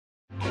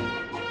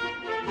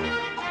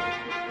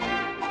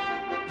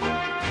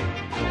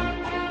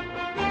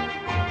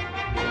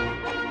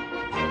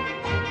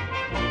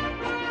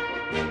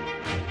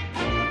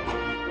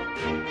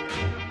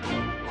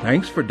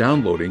Thanks for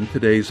downloading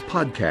today's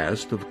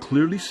podcast of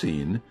Clearly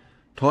Seen,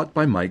 taught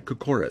by Mike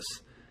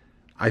Kokoris.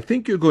 I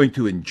think you're going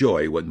to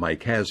enjoy what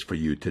Mike has for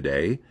you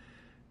today.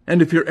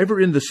 And if you're ever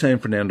in the San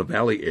Fernando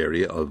Valley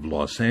area of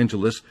Los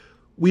Angeles,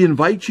 we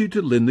invite you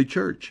to Lindley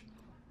Church.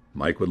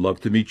 Mike would love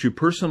to meet you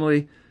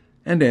personally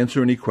and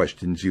answer any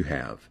questions you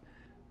have.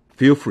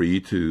 Feel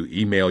free to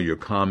email your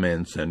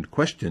comments and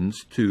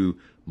questions to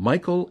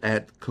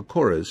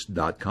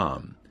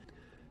michael@kokoris.com.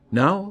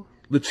 Now,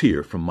 let's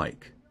hear from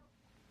Mike.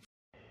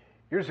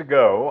 Years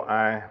ago,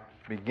 I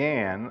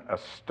began a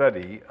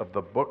study of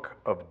the book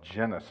of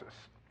Genesis.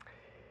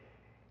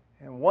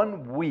 And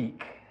one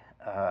week,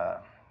 I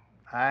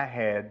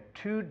had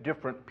two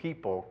different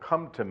people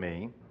come to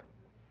me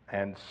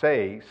and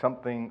say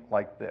something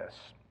like this: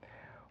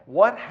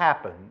 what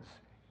happens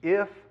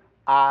if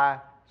I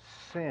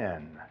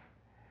sin?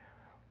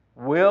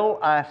 Will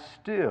I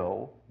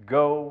still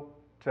go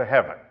to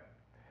heaven?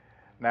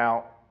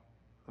 Now,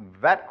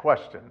 that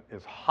question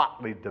is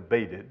hotly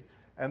debated,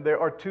 and there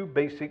are two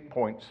basic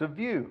points of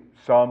view.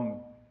 Some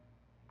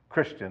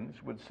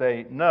Christians would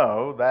say,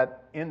 no,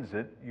 that ends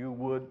it. You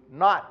would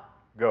not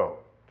go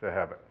to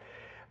heaven.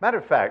 Matter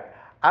of fact,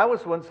 I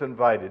was once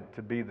invited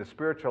to be the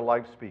spiritual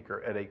life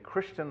speaker at a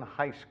Christian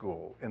high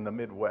school in the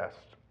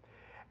Midwest.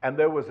 And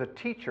there was a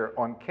teacher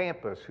on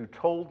campus who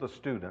told the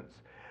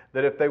students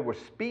that if they were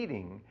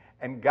speeding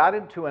and got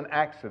into an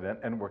accident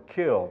and were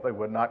killed, they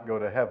would not go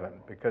to heaven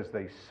because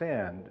they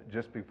sinned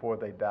just before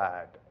they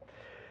died.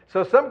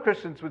 So some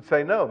Christians would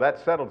say, no, that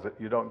settles it,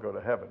 you don't go to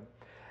heaven.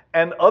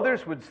 And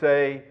others would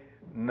say,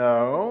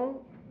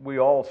 no, we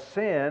all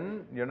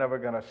sin, you're never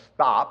going to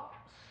stop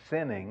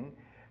sinning,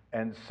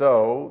 and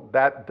so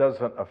that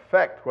doesn't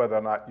affect whether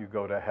or not you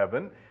go to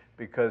heaven,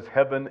 because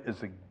heaven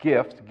is a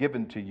gift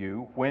given to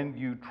you when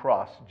you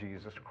trust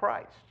Jesus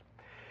Christ.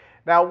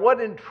 Now, what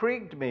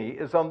intrigued me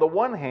is, on the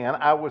one hand,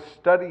 I was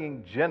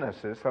studying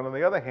Genesis, and on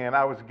the other hand,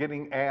 I was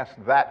getting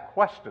asked that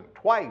question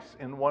twice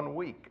in 1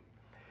 week.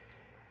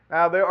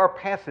 Now, there are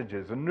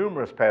passages, and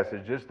numerous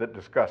passages, that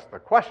discuss the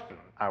question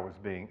I was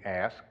being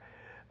asked,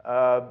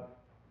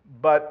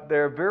 but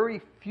there are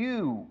very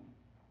few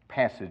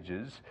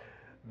passages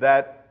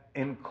that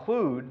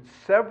include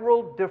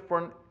several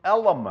different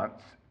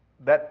elements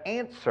that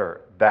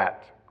answer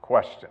that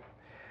question.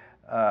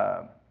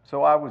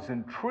 So I was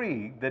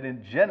intrigued that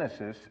in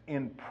Genesis,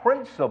 in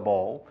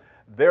principle,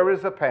 there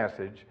is a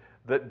passage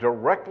that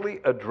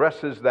directly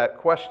addresses that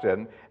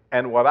question,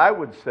 and what I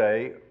would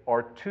say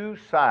are two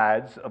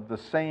sides of the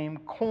same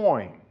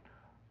coin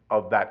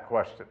of that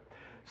question.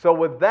 So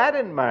with that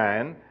in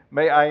mind,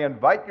 may I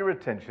invite your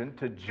attention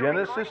to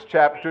Genesis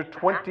chapter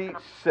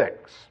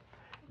 26.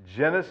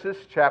 Genesis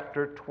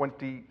chapter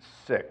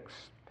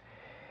 26.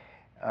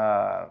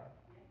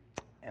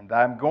 And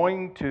I'm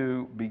going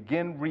to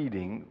begin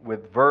reading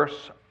with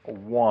verse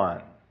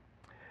 1.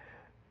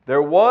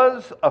 There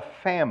was a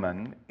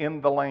famine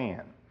in the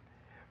land,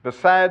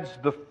 besides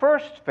the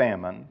first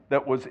famine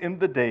that was in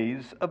the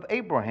days of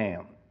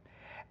Abraham.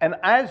 And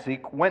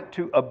Isaac went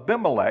to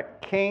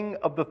Abimelech, king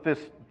of the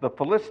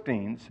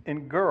Philistines,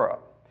 in Gerar.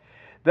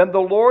 Then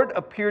the Lord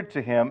appeared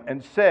to him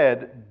and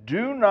said,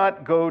 do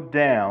not go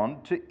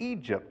down to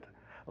Egypt.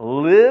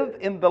 Live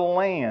in the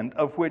land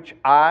of which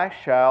I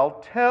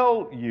shall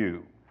tell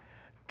you.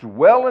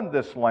 Dwell in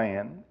this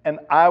land, and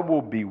I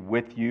will be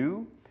with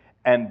you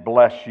and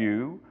bless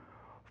you.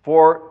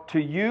 For to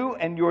you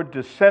and your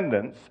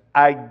descendants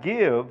I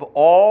give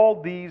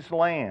all these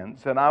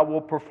lands, and I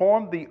will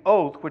perform the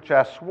oath which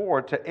I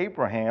swore to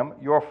Abraham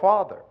your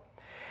father.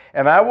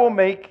 And I will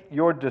make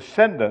your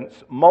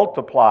descendants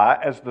multiply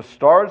as the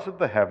stars of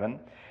the heaven,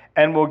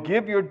 and will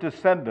give your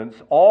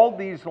descendants all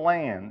these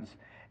lands,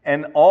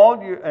 and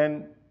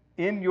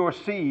in your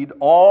seed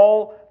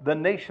all the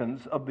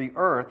nations of the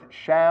earth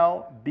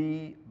shall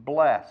be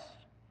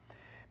blessed.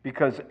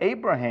 Because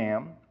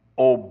Abraham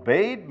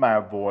obeyed my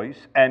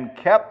voice and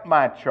kept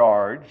my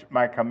charge,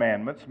 my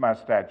commandments, my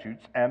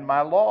statutes, and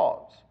my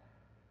laws.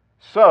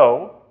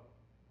 So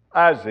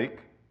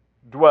Isaac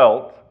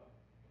dwelt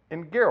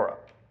in Gerar.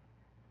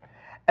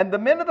 And the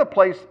men of the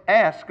place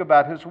asked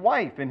about his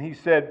wife, and he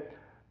said,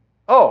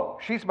 oh,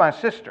 she's my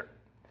sister.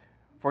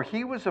 For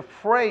he was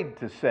afraid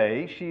to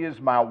say, she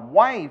is my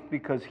wife,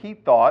 because he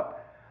thought,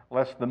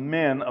 lest the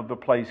men of the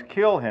place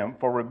kill him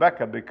for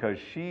Rebekah, because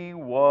she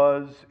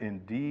was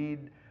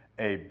indeed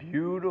a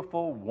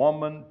beautiful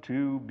woman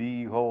to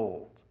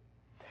behold.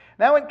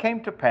 Now it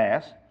came to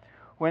pass,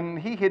 when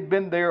he had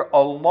been there a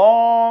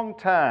long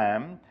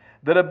time,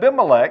 that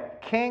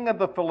Abimelech, king of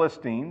the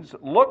Philistines,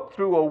 looked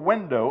through a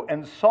window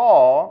and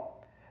saw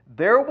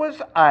there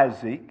was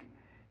Isaac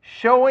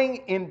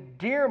showing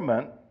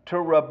endearment to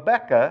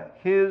Rebekah,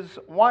 his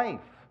wife.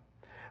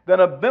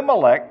 Then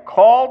Abimelech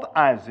called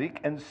Isaac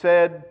and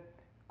said,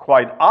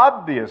 quite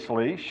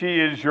obviously, she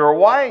is your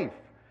wife.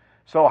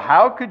 So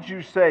how could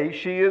you say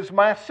she is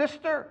my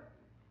sister?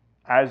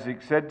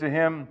 Isaac said to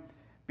him,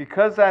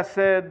 because I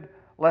said,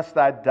 lest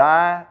I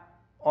die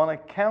on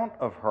account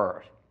of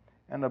her.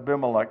 And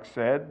Abimelech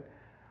said,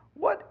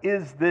 what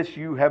is this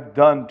you have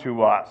done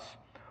to us?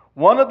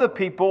 One of the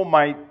people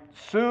might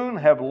soon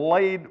have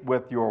laid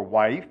with your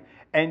wife,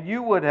 and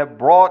you would have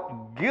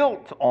brought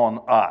guilt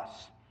on us.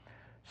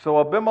 So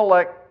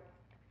Abimelech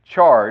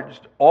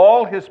charged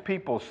all his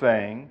people,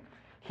 saying,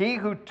 he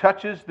who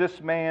touches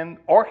this man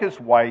or his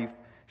wife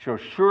shall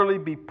surely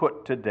be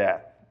put to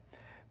death.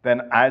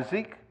 Then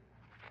Isaac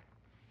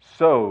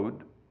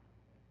sowed.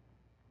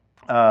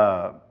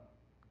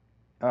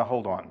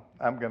 Hold on.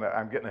 I'm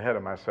getting ahead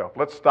of myself.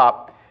 Let's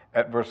stop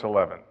at verse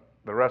 11.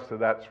 The rest of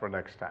that's for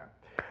next time.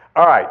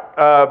 All right.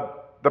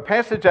 The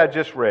passage I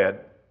just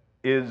read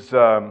is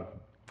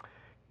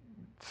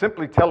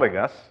simply telling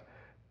us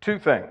two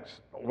things.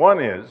 One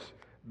is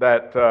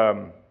that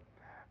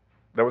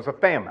there was a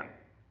famine,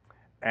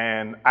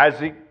 and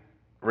Isaac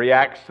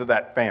reacts to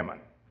that famine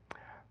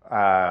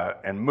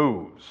and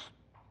moves,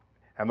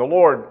 and the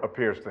Lord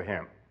appears to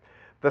him.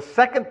 The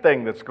second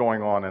thing that's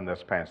going on in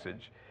this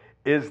passage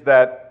is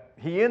that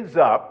he ends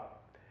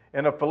up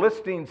in a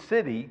Philistine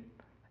city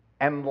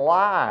and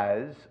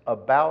lies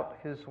about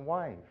his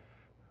wife,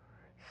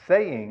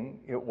 saying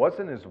it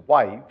wasn't his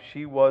wife,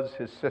 she was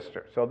his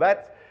sister. So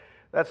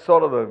that's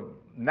sort of the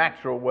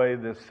natural way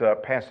this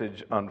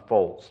passage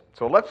unfolds.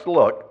 So let's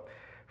look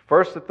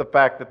first at the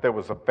fact that there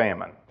was a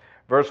famine.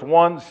 Verse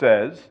 1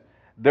 says,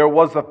 there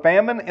was a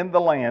famine in the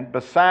land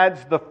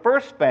besides the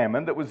first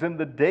famine that was in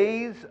the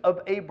days of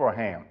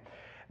Abraham.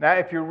 Now,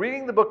 if you're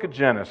reading the book of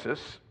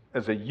Genesis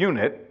as a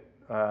unit,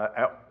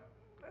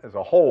 as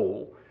a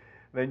whole,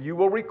 then you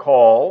will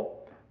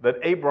recall that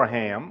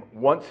Abraham,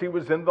 once he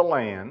was in the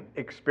land,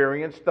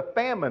 experienced the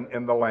famine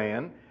in the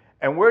land.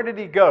 And where did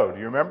he go? Do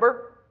you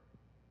remember?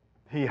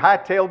 He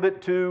hightailed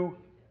it to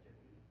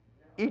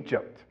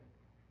Egypt.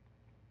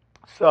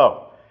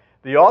 So,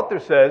 the author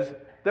says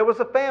there was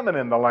a famine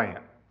in the land.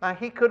 Now,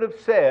 he could have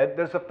said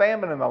there's a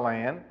famine in the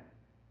land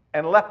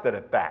and left it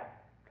at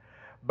that.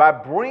 By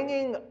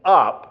bringing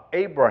up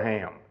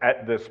Abraham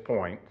at this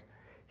point,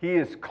 he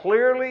is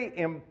clearly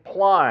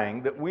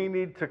implying that we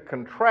need to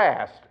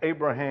contrast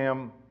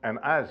Abraham and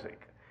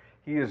Isaac.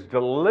 He is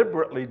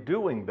deliberately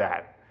doing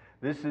that.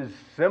 This is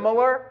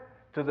similar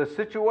to the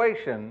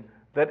situation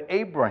that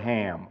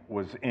Abraham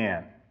was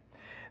in.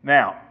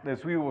 Now,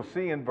 as we will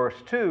see in verse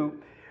 2,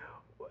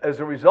 as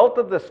a result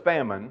of this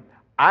famine,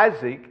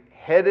 Isaac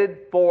headed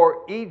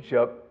for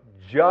Egypt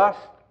just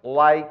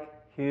like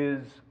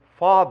his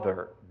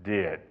father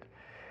did.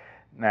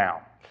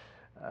 Now,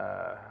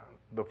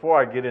 before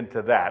I get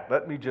into that,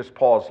 let me just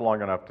pause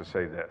long enough to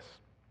say this.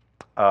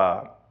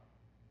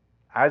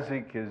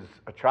 Isaac is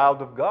a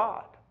child of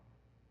God,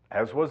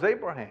 as was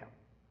Abraham.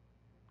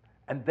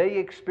 And they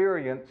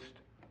experienced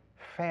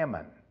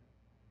famine.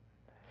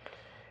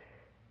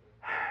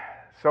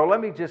 So let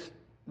me just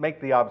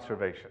make the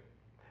observation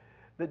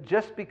that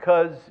just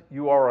because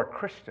you are a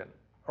Christian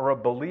or a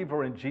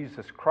believer in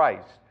Jesus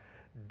Christ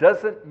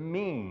doesn't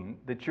mean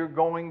that you're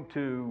going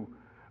to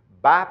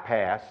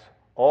bypass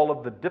all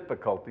of the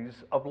difficulties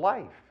of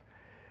life.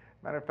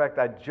 Matter of fact,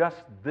 I just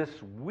this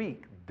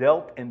week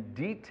dealt in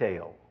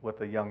detail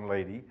with a young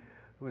lady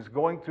who is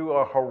going through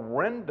a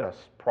horrendous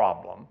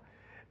problem.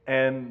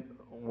 And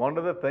one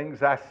of the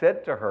things I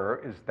said to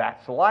her is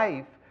that's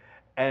life,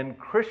 and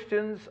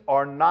Christians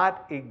are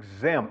not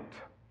exempt.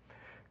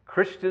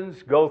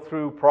 Christians go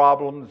through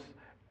problems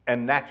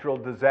and natural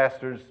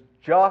disasters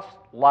just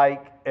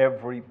like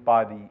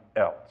everybody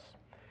else.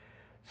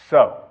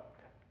 So,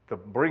 to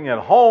bring it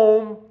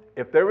home,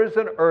 if there is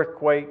an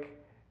earthquake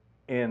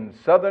in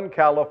Southern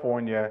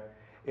California,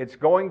 it's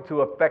going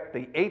to affect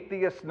the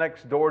atheist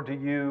next door to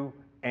you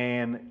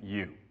and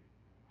you.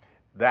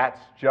 That's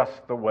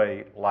just the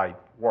way life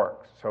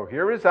works. So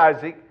here is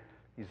Isaac.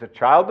 He's a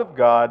child of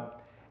God,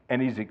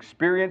 and he's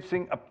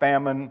experiencing a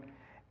famine,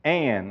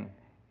 and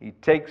he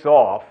takes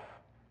off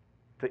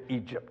to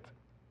Egypt.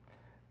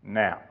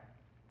 Now,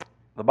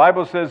 the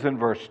Bible says in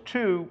verse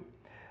 2,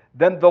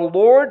 then the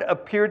Lord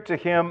appeared to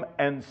him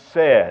and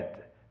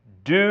said,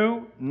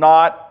 do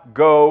not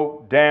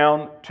go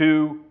down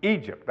to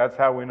Egypt. That's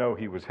how we know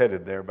he was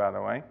headed there, by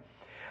the way.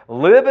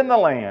 Live in the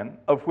land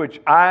of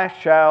which I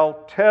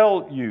shall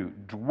tell you.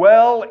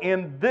 Dwell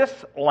in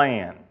this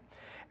land,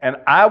 and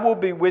I will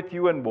be with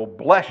you and will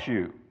bless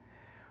you.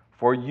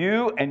 For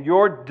you and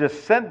your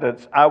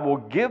descendants I will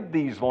give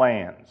these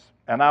lands,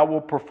 and I will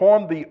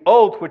perform the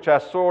oath which I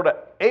swore to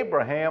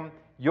Abraham,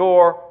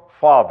 your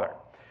father.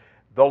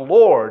 The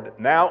Lord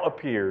now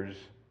appears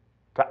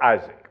to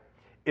Isaac.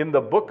 In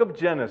the book of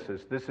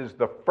Genesis, this is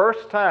the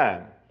first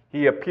time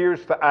he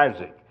appears to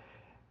Isaac.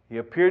 He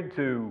appeared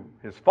to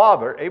his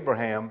father,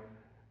 Abraham,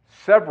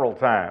 several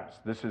times.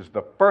 This is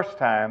the first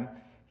time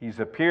he's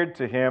appeared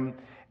to him.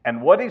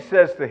 And what he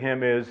says to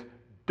him is,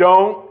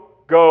 don't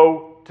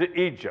go to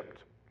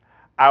Egypt.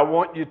 I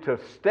want you to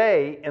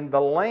stay in the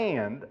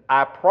land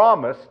I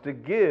promised to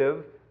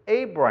give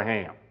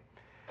Abraham.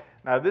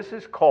 Now, this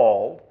is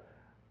called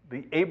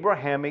the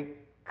Abrahamic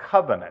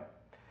covenant,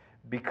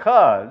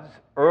 because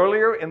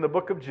earlier in the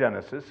book of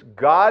Genesis,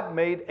 God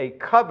made a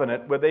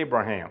covenant with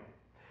Abraham.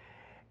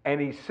 And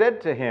he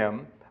said to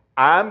him,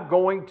 I'm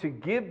going to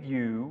give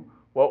you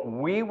what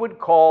we would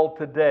call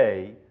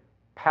today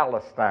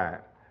Palestine.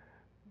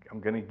 I'm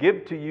going to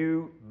give to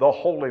you the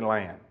Holy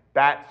Land.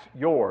 That's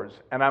yours.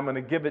 And I'm going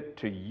to give it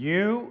to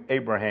you,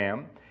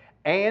 Abraham,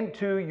 and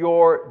to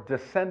your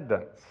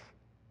descendants.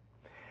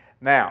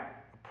 Now,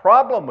 the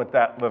problem with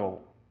that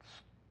little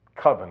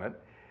covenant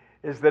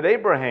is that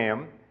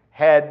Abraham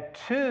had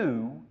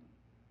two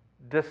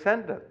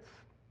descendants.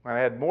 I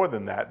had more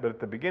than that, but at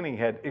the beginning he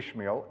had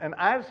Ishmael and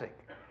Isaac.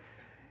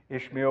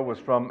 Ishmael was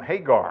from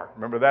Hagar.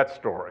 Remember that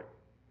story?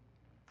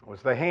 It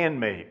was the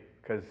handmaid,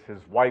 because his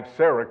wife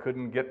Sarah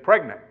couldn't get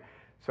pregnant.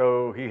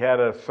 So he had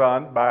a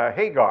son by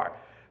Hagar.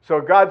 So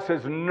God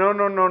says, no,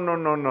 no, no, no,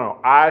 no, no.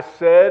 I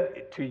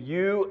said to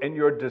you and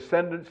your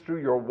descendants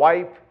through your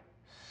wife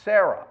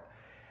Sarah.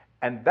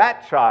 And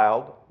that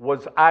child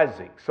was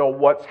Isaac. So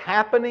what's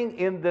happening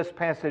in this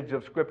passage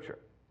of Scripture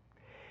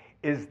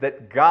is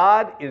that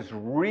God is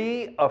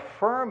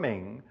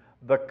reaffirming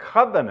the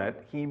covenant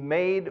he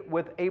made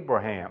with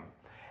Abraham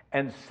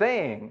and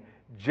saying,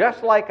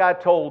 just like I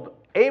told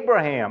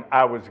Abraham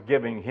I was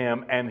giving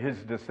him and his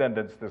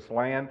descendants this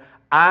land,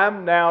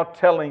 I'm now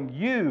telling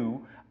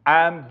you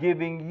I'm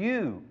giving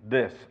you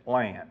this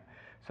land.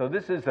 So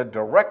this is a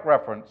direct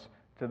reference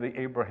to the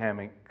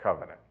Abrahamic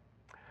covenant.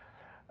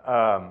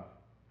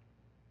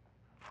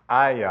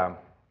 I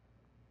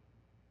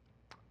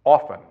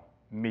often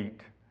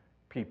meet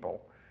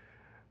people.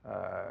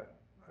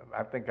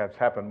 I think that's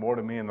happened more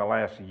to me in the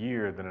last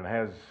year than it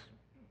has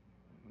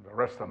the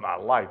rest of my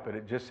life, but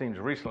it just seems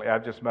recently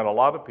I've just met a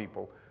lot of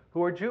people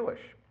who are Jewish.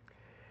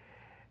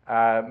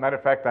 Matter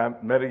of fact, I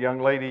met a young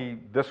lady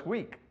this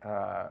week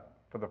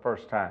for the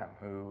first time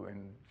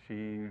and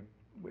she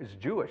is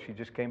Jewish. She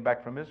just came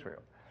back from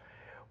Israel.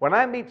 When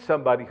I meet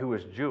somebody who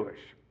is Jewish,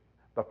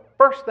 the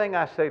first thing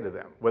I say to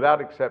them,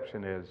 without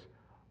exception, is,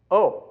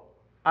 oh,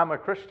 I'm a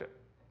Christian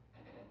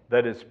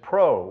that is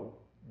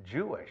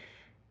pro-Jewish.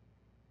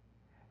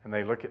 And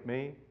they look at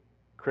me,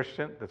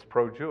 Christian that's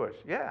pro-Jewish.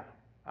 Yeah,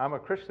 I'm a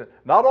Christian.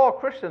 Not all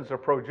Christians are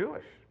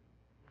pro-Jewish.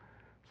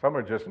 Some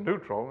are just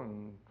neutral,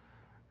 and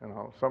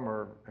some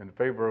are in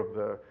favor of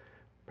the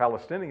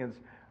Palestinians.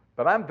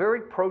 But I'm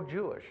very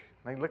pro-Jewish.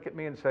 They look at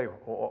me and say,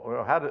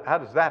 well, how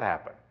does that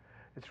happen?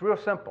 It's real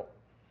simple.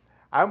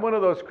 I'm one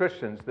of those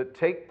Christians that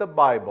take the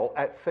Bible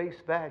at face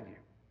value.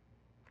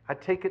 I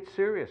take it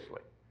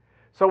seriously.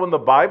 So when the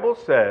Bible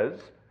says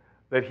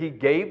that he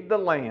gave the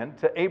land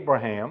to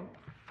Abraham,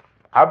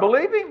 I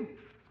believe him.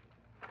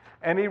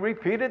 And he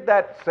repeated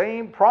that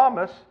same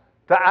promise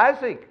to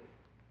Isaac.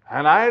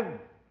 And I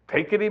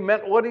take it he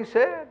meant what he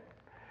said.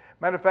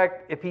 Matter of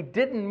fact, if he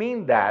didn't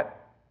mean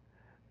that,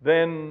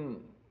 then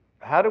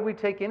how do we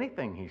take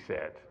anything he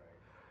said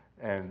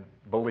and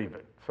believe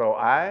it? So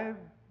I'm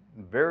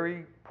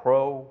very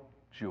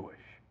pro-Jewish.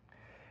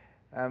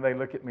 And they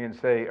look at me and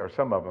say, or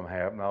some of them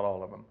have, not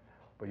all of them,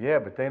 but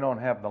they don't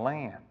have the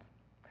land.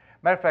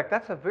 Matter of fact,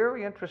 that's a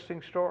very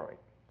interesting story.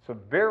 It's a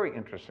very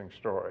interesting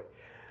story.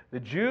 The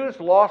Jews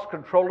lost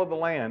control of the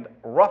land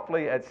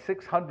roughly at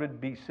 600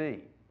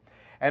 BC.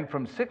 And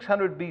from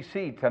 600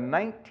 BC to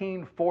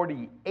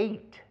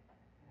 1948,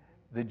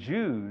 the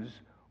Jews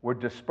were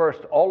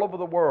dispersed all over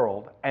the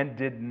world and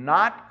did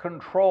not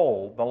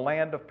control the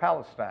land of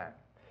Palestine.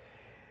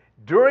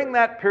 During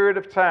that period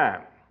of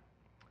time,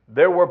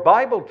 there were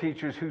Bible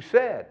teachers who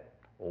said,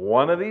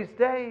 one of these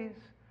days,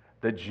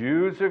 the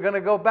Jews are going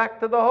to go back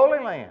to the Holy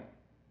Land.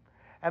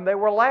 And they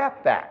were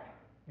laughed at.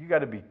 You got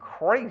to be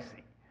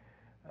crazy.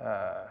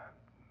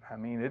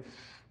 It's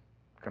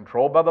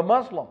controlled by the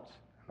Muslims.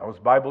 Those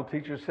Bible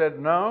teachers said,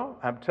 no,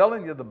 I'm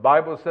telling you, the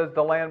Bible says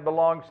the land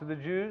belongs to the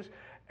Jews,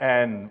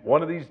 and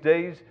one of these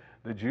days,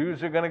 the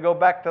Jews are going to go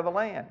back to the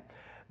land.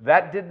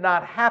 That did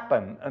not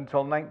happen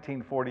until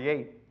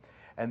 1948.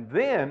 And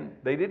then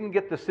they didn't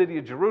get the city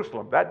of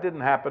Jerusalem. That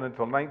didn't happen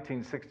until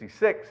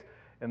 1966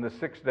 in the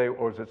 6-day,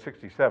 or was it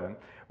 67,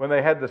 when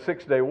they had the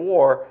 6-day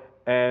war,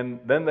 and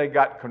then they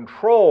got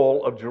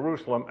control of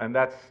Jerusalem, and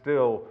that's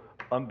still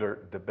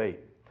under debate.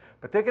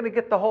 But they're going to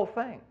get the whole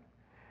thing.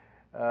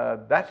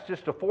 That's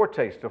just a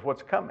foretaste of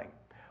what's coming.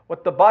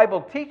 What the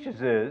Bible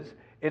teaches is,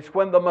 it's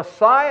when the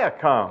Messiah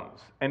comes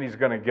and he's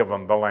going to give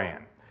them the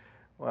land.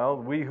 Well,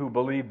 we who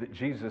believe that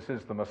Jesus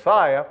is the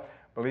Messiah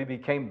believe he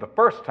came the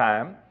first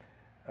time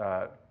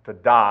to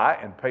die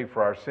and pay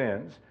for our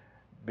sins,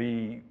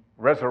 be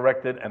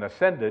resurrected and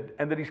ascended,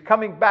 and that he's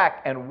coming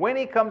back. And when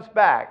he comes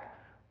back,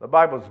 the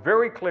Bible is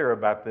very clear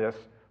about this,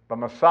 the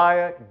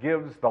Messiah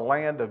gives the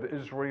land of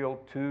Israel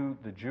to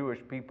the Jewish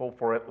people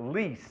for at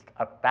least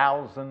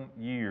 1,000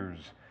 years.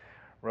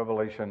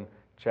 Revelation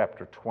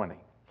chapter 20.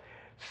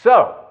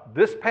 So,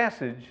 this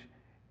passage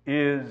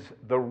is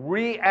the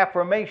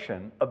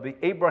reaffirmation of the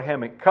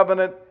Abrahamic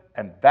covenant,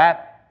 and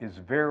that is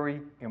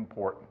very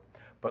important.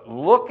 But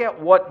look at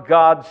what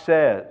God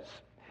says.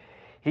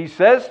 He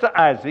says to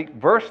Isaac,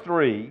 verse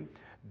 3,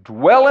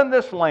 dwell in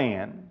this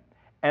land,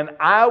 and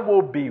I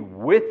will be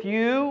with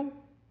you.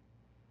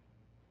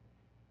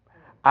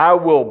 I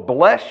will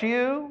bless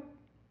you,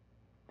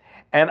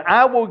 and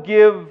I will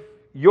give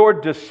your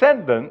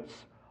descendants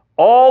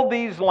all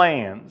these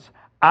lands.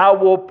 I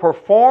will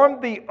perform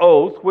the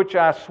oath which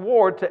I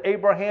swore to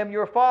Abraham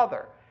your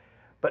father.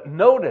 But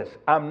notice,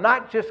 I'm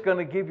not just going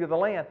to give you the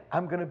land,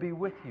 I'm going to be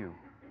with you.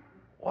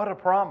 What a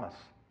promise.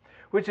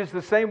 Which is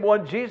the same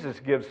one Jesus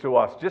gives to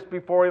us just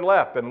before he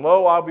left. And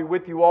lo, I'll be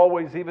with you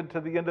always, even to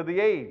the end of the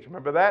age.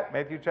 Remember that?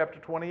 Matthew chapter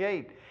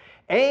 28.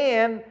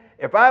 And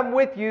if I'm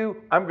with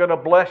you, I'm going to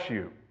bless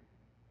you.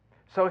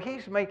 So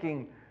he's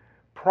making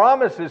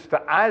promises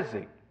to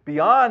Isaac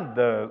beyond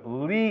the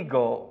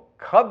legal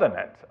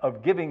covenant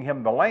of giving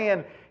him the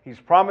land. He's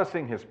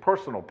promising his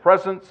personal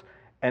presence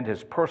and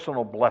his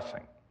personal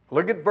blessing.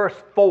 Look at verse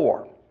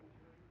 4.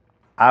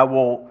 I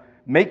will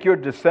make your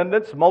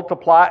descendants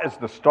multiply as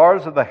the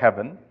stars of the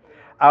heaven.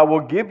 I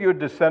will give your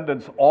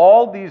descendants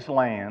all these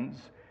lands,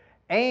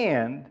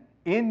 and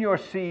in your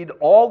seed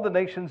all the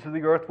nations of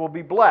the earth will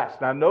be blessed.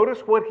 Now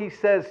notice what he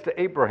says to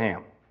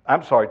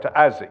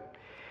Isaac.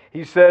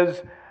 He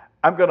says,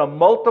 I'm going to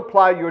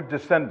multiply your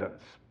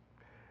descendants.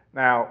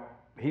 Now,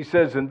 he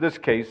says in this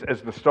case,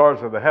 as the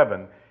stars of the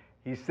heaven.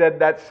 He said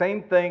that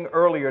same thing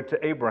earlier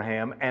to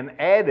Abraham and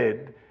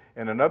added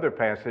in another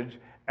passage,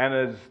 and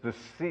as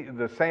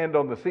the sand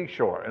on the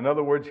seashore. In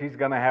other words, he's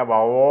going to have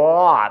a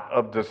lot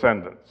of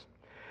descendants.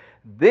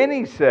 Then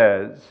he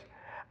says,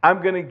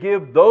 I'm going to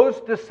give those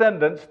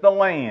descendants the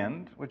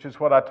land, which is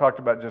what I talked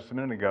about just a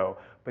minute ago.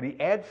 But he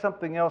adds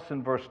something else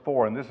in verse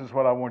 4, and this is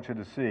what I want you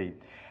to see.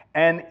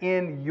 And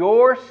in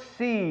your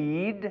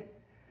seed,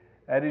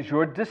 that is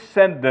your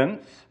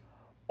descendants,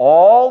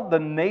 all the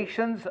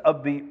nations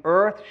of the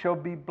earth shall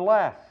be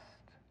blessed.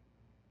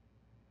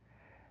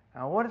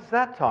 Now, what is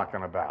that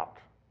talking about?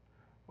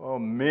 Well,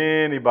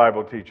 many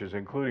Bible teachers,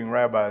 including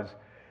rabbis,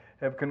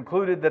 have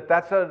concluded that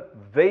that's a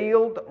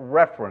veiled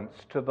reference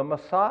to the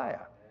Messiah.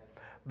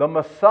 The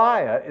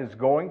Messiah is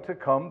going to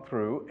come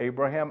through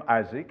Abraham,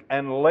 Isaac,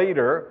 and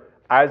later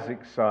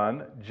Isaac's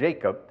son,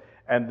 Jacob.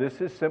 And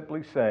this is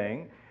simply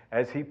saying,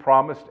 as he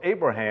promised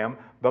Abraham,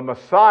 the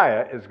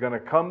Messiah is going to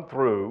come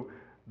through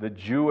the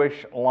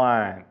Jewish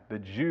line. The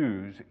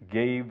Jews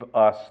gave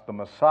us the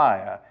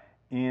Messiah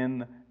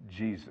in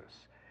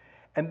Jesus.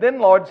 And then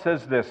Lord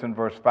says this in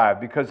verse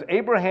 5, because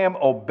Abraham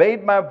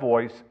obeyed my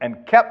voice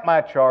and kept my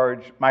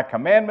charge, my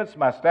commandments,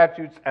 my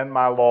statutes, and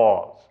my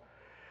laws.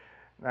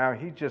 Now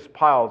he just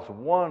piles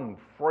one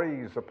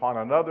phrase upon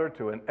another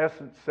to in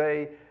essence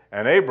say,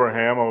 and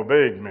Abraham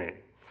obeyed me.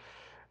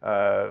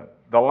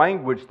 The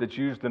language that's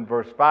used in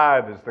verse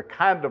 5 is the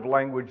kind of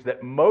language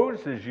that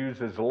Moses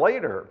uses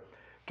later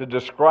to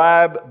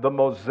describe the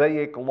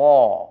Mosaic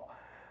law,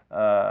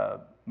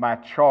 my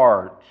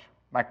charge,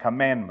 my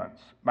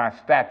commandments, my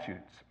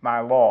statutes, my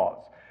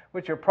laws,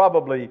 which are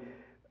probably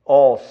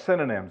all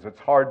synonyms.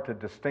 It's hard to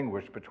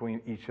distinguish between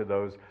each of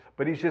those.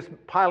 But he's just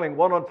piling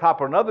one on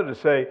top of another to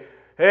say,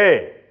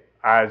 hey,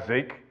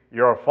 Isaac,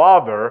 your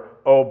father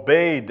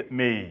obeyed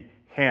me.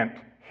 Hint,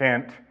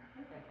 hint.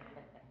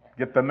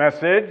 Get the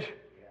message?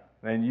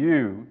 Then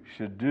you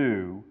should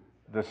do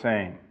the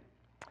same.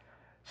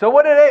 So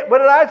what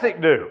did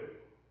Isaac do?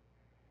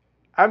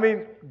 I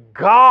mean,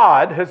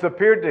 God has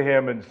appeared to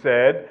him and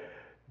said,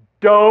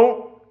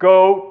 don't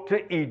go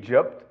to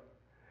Egypt.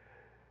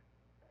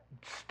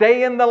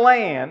 Stay in the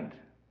land.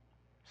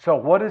 So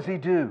what does he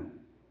do?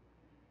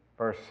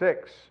 Verse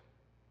 6,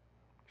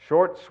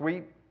 short,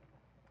 sweet,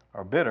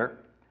 or bitter.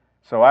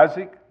 So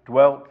Isaac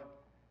dwelt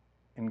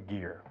in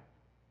Gerar.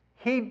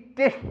 He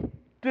didn't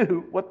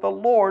do what the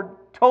Lord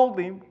told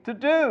him to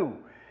do.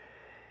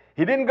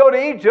 He didn't go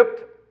to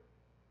Egypt,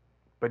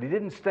 but he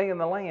didn't stay in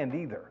the land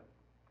either.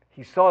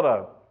 He sort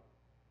of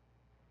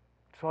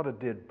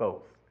did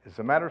both. As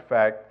a matter of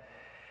fact,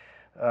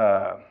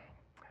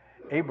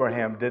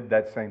 Abraham did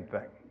that same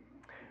thing.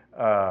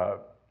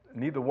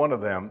 Neither one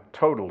of them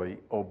totally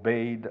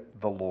obeyed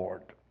the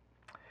Lord.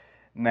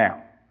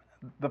 Now,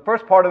 the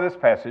first part of this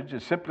passage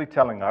is simply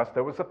telling us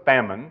there was a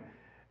famine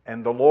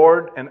and the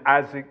Lord and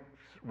Isaac's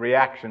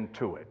reaction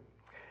to it.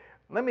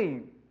 Let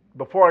me,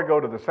 before I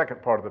go to the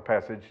second part of the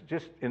passage,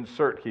 just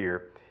insert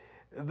here.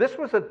 This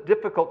was a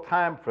difficult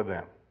time for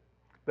them.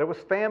 There was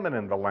famine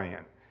in the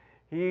land.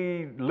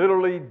 He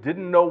literally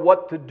didn't know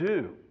what to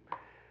do.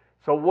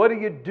 So what do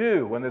you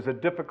do when there's a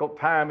difficult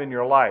time in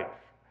your life?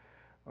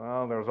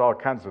 Well, there's all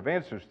kinds of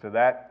answers to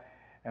that.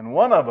 And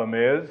one of them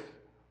is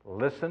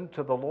listen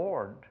to the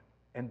Lord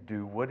and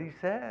do what he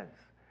says.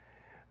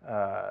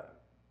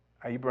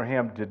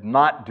 Abraham did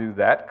not do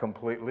that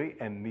completely,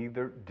 and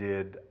neither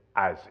did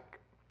Isaac.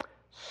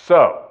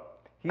 So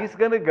he's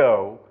going to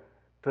go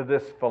to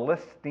this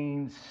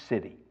Philistine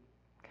city.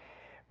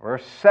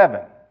 Verse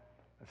 7,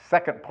 the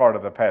second part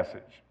of the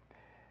passage.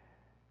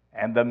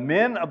 And the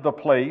men of the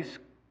place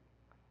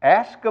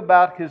asked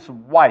about his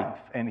wife,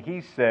 and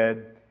he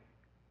said,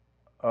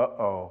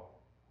 uh-oh,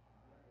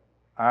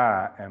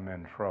 I am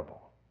in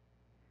trouble.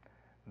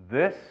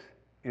 This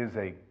is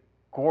a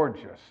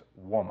gorgeous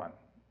woman.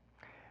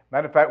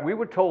 Matter of fact, we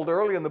were told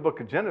early in the book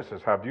of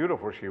Genesis how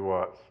beautiful she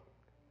was.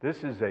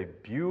 This is a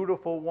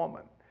beautiful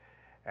woman.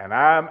 And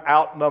I'm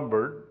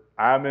outnumbered.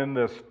 I'm in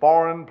this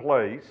foreign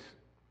place.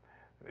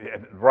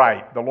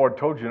 Right, the Lord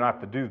told you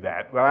not to do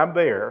that. But I'm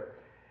there.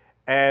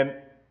 and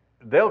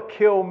they'll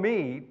kill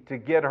me to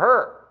get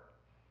her.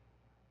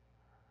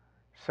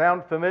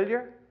 Sound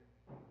familiar?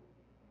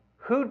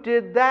 Who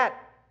did that?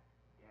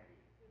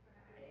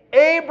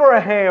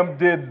 Abraham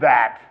did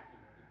that.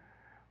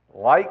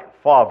 Like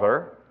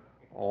father,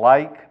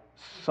 like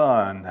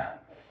son.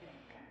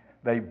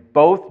 They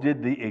both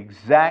did the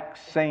exact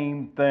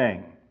same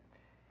thing.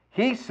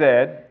 He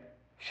said,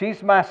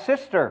 "She's my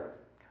sister,"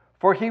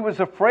 for he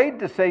was afraid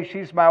to say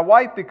she's my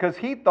wife because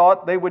he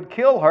thought they would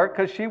kill her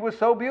because she was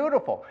so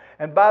beautiful.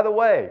 And by the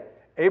way,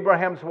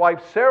 Abraham's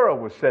wife Sarah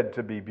was said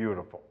to be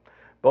beautiful.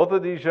 Both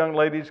of these young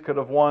ladies could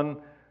have won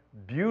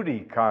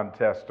beauty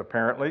contest,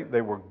 apparently.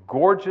 They were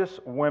gorgeous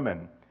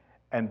women,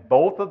 and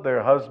both of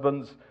their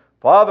husbands,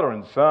 father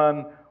and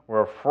son,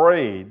 were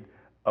afraid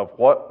of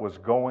what was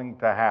going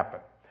to happen.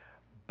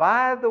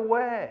 By the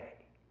way,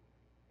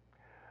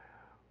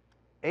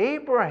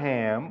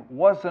 Abraham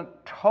wasn't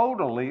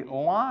totally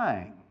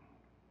lying.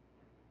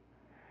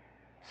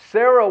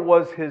 Sarah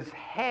was his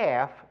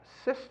half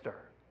sister,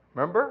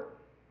 remember?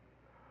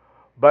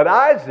 But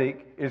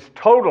Isaac is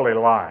totally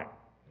lying,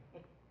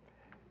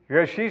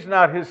 because she's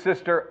not his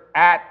sister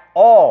at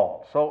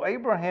all. So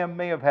Abraham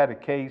may have had a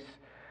case.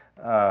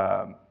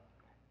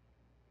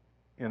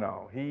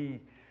 He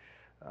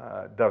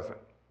doesn't.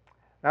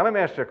 Now let me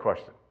ask you a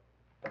question.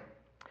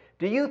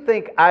 Do you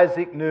think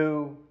Isaac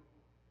knew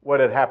what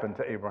had happened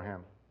to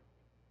Abraham?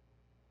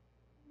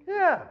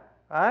 Yeah,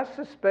 I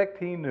suspect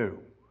he knew.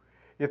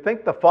 You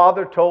think the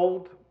father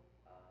told,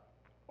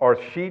 or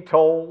she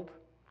told,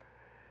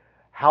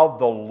 how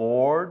the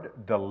Lord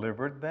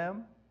delivered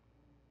them?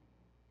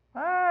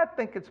 I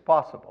think it's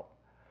possible.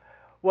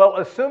 Well,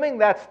 assuming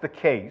that's the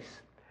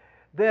case,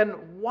 then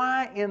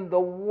why in the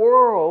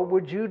world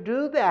would you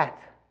do that?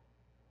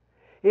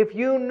 If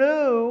you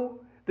knew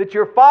that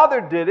your father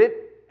did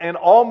it and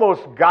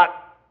almost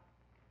got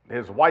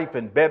his wife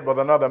in bed with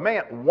another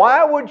man,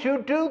 why would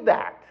you do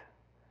that?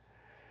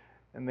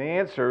 And the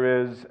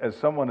answer is, as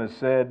someone has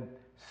said,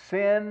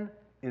 sin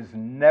is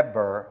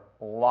never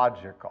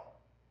logical.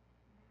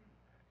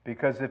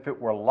 Because if it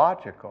were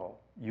logical,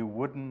 you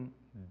wouldn't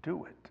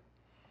do it.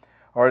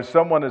 Or as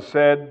someone has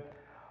said,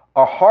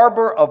 a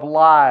harbor of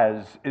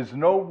lies is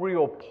no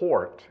real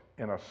port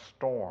in a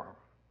storm.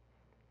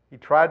 He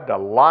tried to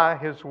lie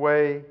his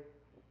way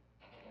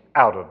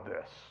out of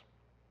this.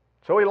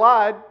 So he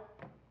lied,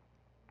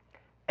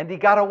 and he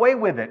got away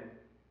with it.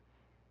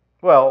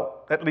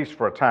 Well, at least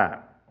for a time.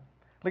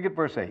 Look at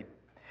verse 8.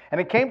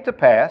 And it came to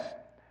pass,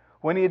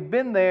 when he had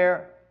been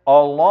there a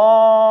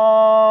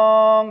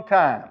long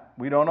time,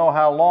 we don't know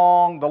how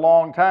long the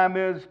long time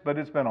is, but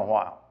it's been a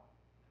while,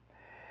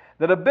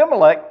 that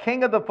Abimelech,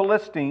 king of the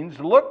Philistines,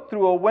 looked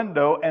through a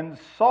window and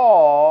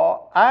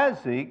saw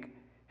Isaac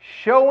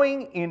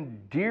showing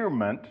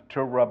endearment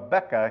to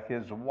Rebekah,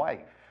 his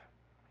wife.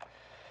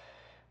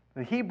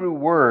 The Hebrew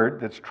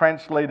word that's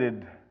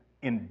translated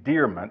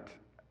endearment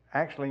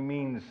actually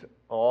means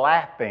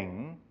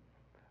laughing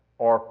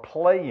or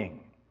playing.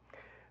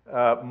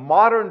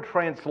 Modern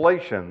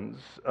translations,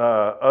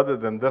 other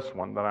than this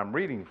one that I'm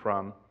reading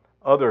from,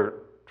 other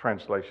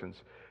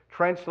translations,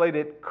 translate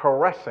it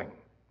caressing.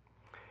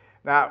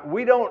 Now,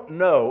 we don't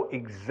know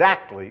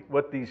exactly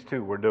what these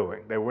two were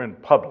doing. They were in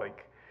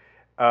public,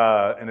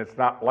 and it's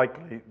not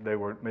likely they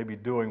were maybe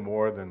doing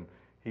more than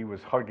he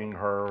was hugging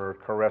her or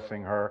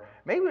caressing her.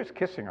 Maybe he was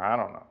kissing her, I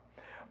don't know.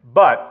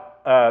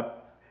 But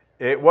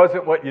it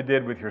wasn't what you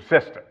did with your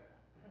sister.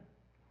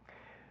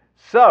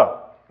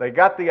 So they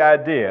got the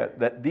idea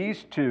that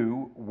these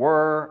two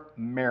were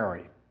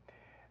married.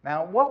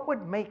 Now, what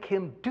would make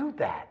him do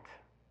that?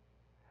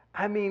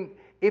 I mean,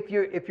 if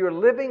you're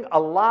living a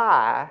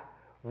lie,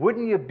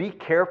 wouldn't you be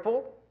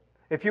careful?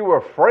 If you were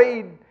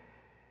afraid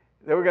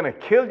they were going to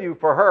kill you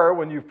for her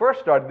when you first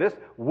started this,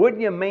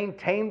 wouldn't you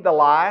maintain the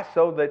lie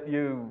so that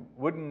you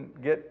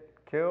wouldn't get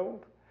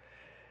killed?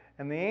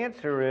 And the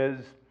answer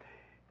is,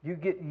 you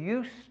get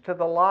used to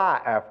the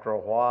lie after a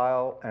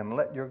while and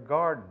let your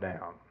guard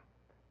down.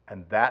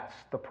 And that's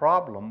the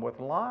problem with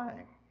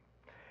lying.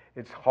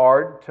 It's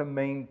hard to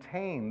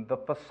maintain the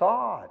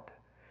facade.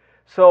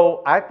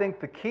 So I think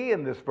the key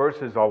in this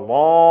verse is a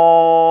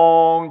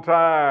long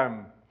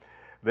time.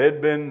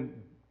 They'd been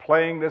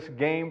playing this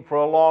game for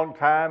a long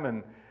time,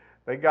 and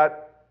they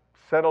got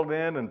settled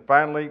in, and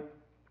finally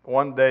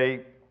one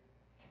day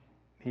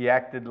he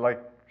acted like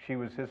she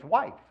was his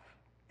wife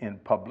in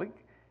public,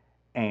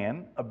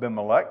 and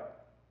Abimelech,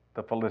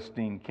 the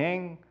Philistine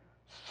king,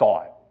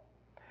 saw it.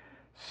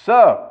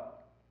 So,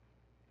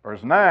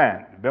 verse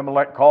 9,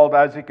 Abimelech called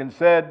Isaac and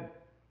said,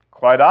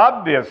 "Quite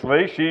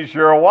obviously, she's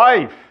your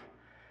wife.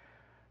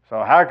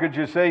 So how could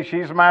you say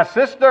she's my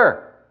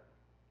sister?"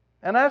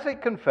 And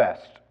Isaac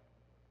confessed.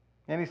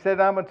 And he said,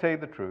 "I'm going to tell you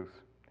the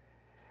truth,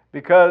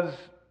 because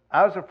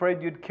I was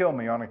afraid you'd kill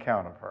me on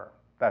account of her.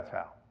 That's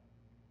how.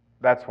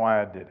 That's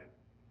why I did it."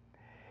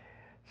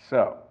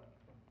 So,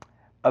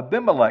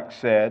 Abimelech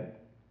said,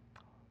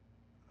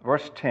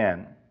 verse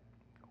 10,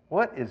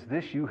 "What is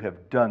this you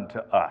have done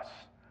to us?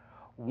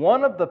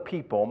 One of the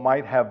people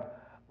might have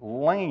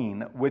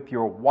lain with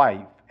your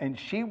wife, and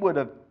she would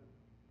have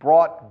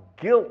brought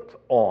guilt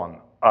on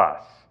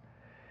us.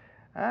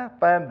 I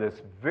find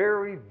this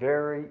very,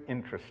 very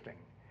interesting.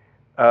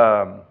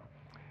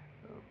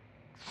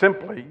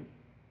 Simply,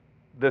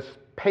 this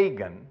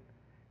pagan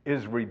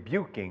is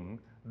rebuking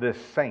this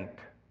saint.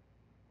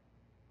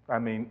 I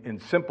mean, in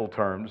simple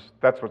terms,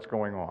 that's what's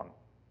going on.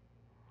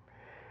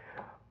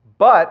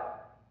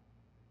 But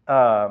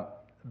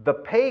the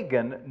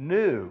pagan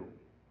knew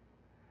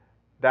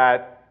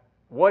that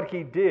what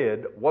he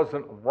did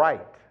wasn't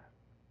right.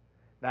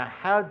 Now,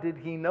 how did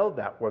he know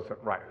that wasn't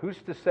right?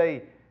 Who's to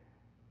say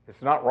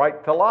it's not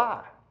right to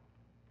lie?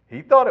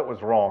 He thought it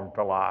was wrong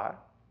to lie.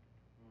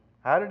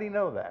 How did he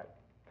know that?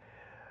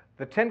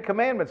 The Ten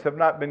Commandments have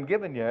not been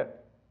given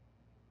yet.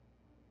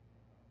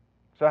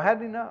 So how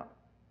did he know?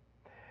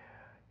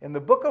 In the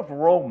book of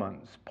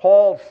Romans,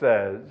 Paul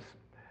says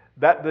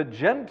that the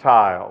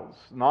Gentiles,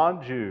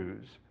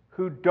 non-Jews,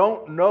 who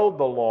don't know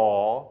the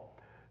law,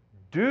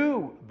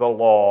 do the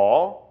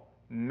law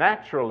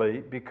naturally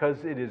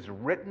because it is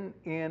written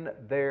in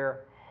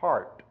their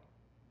heart.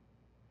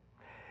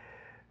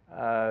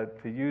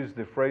 To use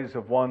the phrase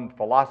of one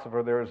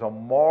philosopher, there is a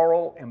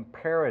moral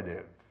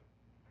imperative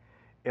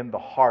in the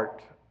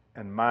heart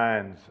and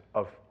minds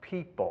of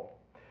people.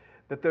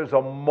 That there's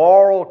a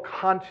moral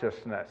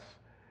consciousness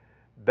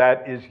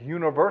that is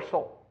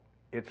universal.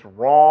 It's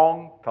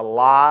wrong to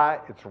lie,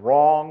 it's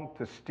wrong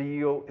to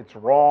steal, it's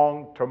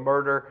wrong to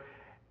murder.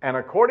 And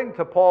according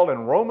to Paul in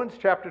Romans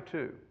chapter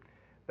 2,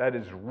 that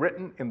is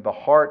written in the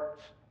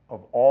hearts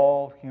of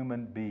all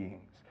human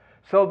beings.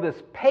 So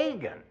this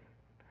pagan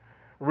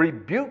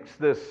rebukes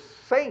this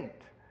saint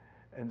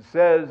and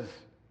says,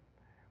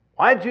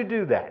 why'd you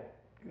do that?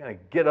 You're going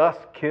to get us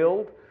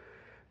killed?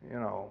 You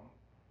know,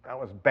 that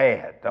was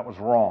bad. That was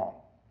wrong.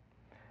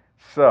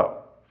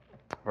 So,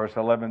 verse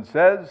 11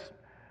 says,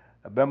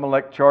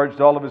 Abimelech charged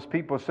all of his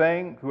people,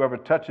 saying, whoever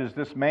touches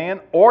this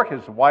man or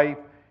his wife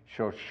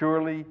shall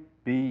surely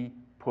be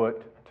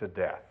put to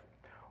death.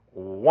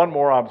 One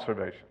more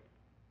observation.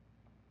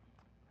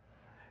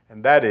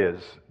 And that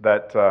is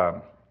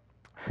that,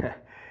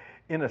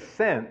 in a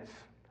sense,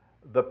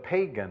 the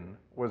pagan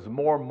was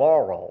more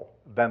moral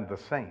than the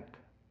saint.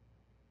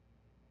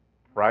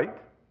 Right?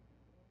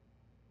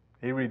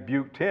 He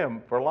rebuked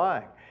him for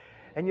lying.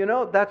 And you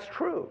know, that's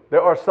true.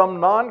 There are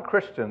some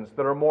non-Christians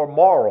that are more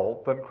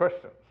moral than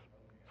Christians.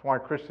 That's why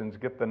Christians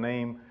get the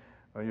name,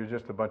 well, you're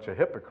just a bunch of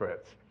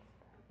hypocrites.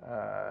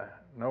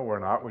 No, we're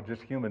not. We're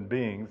just human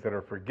beings that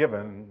are forgiven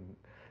and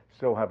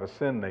still have a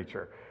sin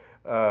nature.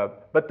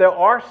 But there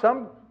are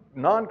some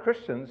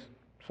non-Christians,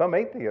 some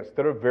atheists,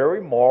 that are very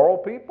moral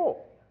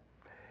people.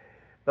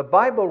 The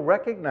Bible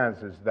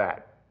recognizes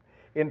that.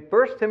 In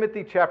 1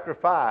 Timothy chapter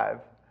 5,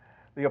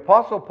 the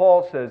Apostle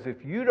Paul says,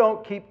 if you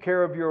don't keep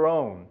care of your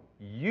own,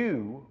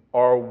 you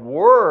are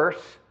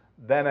worse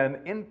than an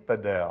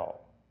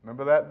infidel.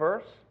 Remember that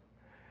verse?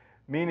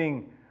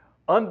 Meaning,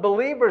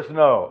 unbelievers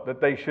know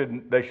that they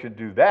should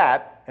do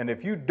that, and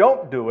if you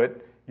don't do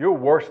it, you're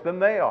worse than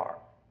they are.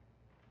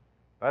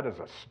 That is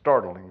a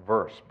startling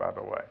verse, by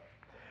the way.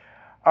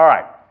 All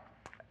right.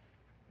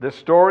 This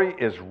story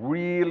is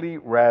really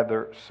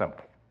rather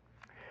simple.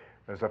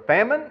 There's a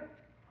famine.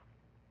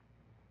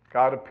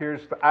 God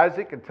appears to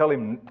Isaac and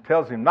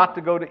tells him not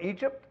to go to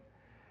Egypt.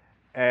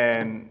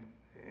 And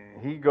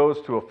he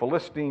goes to a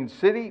Philistine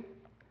city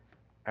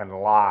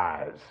and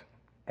lies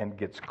and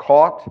gets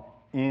caught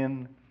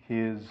in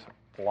his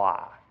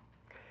lie.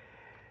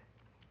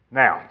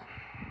 Now,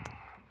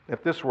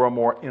 if this were a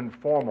more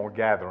informal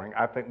gathering,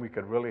 I think we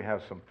could really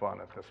have some fun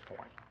at this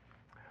point.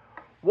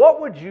 What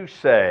would you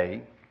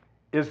say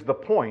is the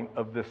point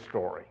of this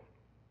story?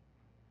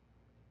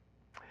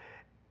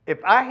 If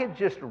I had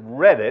just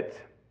read it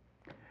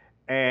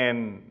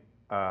and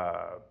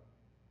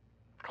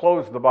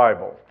closed the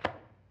Bible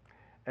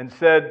and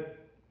said,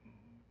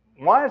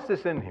 why is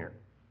this in here?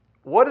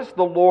 What is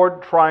the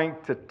Lord trying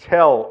to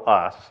tell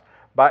us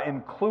by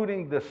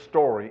including this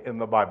story in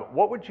the Bible?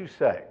 What would you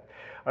say?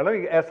 Let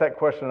me ask that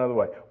question another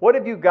way. What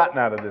have you gotten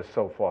out of this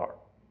so far?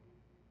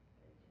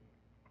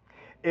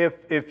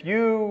 If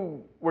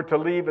you were to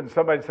leave and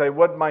somebody say,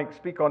 what did Mike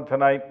speak on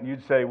tonight? And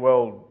you'd say,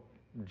 well,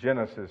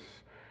 Genesis.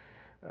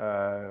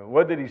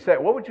 What did he say?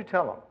 What would you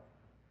tell them?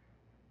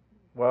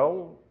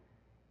 Well,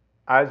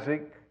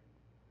 Isaac,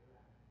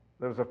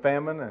 there was a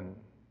famine and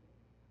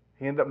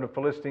he ended up in a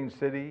Philistine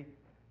city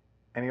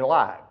and he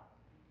lied.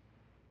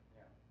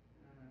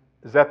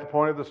 Is that the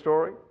point of the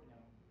story?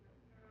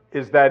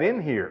 Is that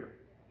in here?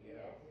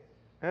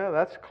 Yeah,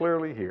 that's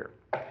clearly here.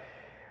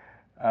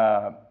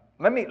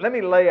 Let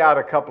me lay out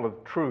a couple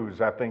of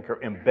truths I think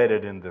are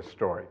embedded in this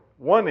story.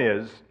 One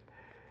is,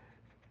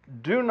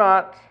 do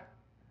not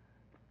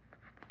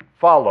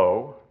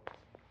follow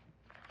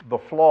the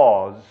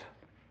flaws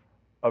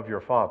of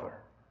your father.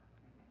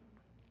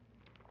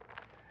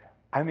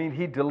 I mean,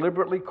 he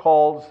deliberately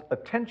calls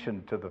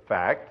attention to the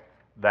fact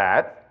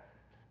that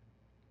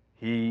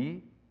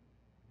he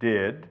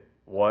did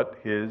what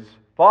his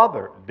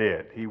father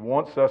did. He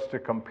wants us to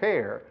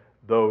compare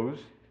those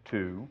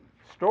two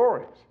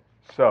stories.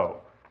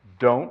 So,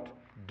 don't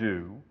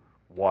do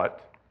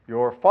what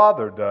your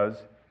father does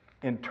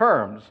in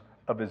terms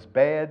of his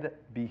bad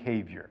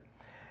behavior.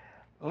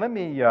 Let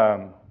me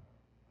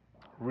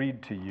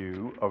read to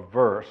you a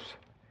verse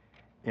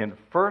in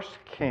 1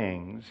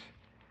 Kings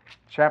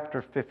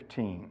chapter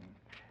 15.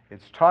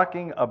 It's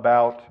talking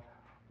about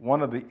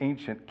one of the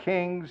ancient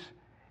kings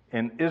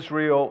in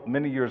Israel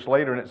many years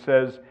later, and it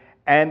says,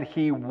 "And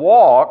he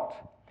walked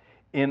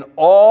in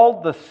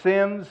all the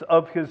sins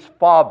of his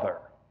father,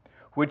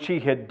 which he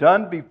had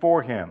done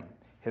before him.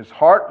 His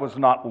heart was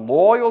not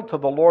loyal to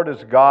the Lord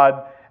his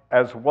God,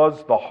 as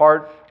was the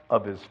heart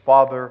of his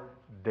father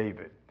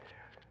David."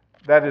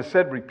 That is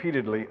said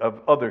repeatedly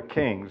of other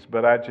kings,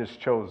 but I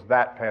just chose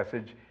that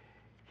passage.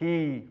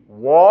 He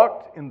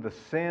walked in the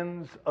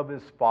sins of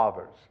his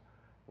fathers,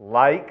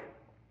 like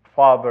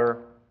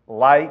father,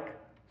 like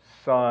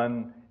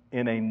son,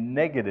 in a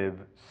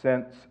negative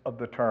sense of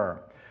the term.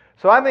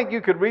 So I think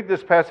you could read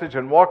this passage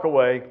and walk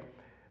away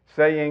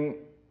saying,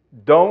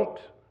 don't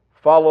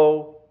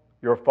follow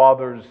your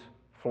father's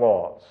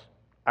flaws.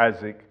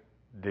 Isaac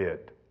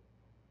did.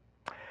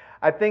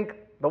 I think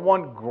the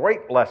one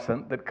great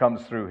lesson that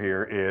comes through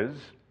here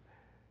is,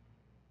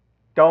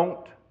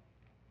 don't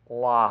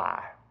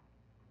lie.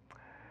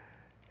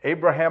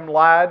 Abraham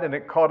lied and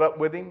it caught up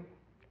with him.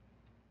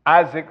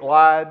 Isaac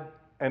lied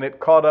and it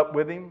caught up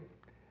with him.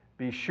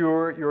 Be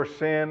sure your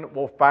sin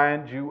will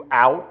find you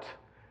out.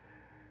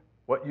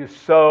 What you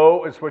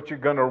sow is what you're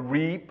going to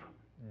reap.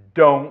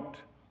 Don't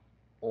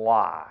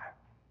lie.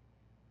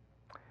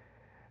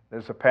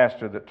 There's a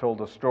pastor that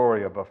told a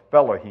story of a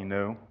fellow he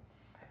knew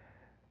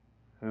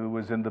who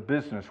was in the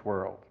business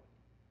world.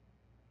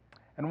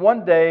 And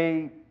one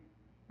day,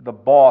 the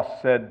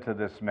boss said to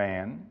this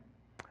man,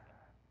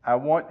 "I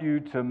want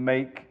you to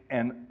make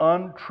an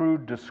untrue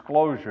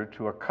disclosure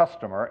to a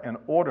customer in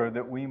order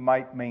that we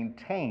might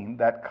maintain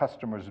that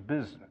customer's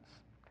business."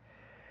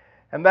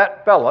 And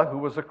that fella, who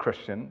was a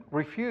Christian,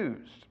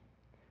 refused.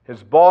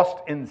 His boss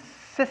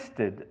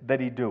insisted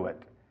that he do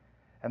it.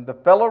 And the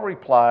fellow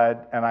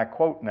replied, and I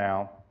quote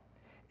now,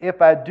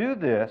 "If I do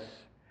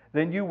this,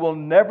 then you will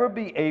never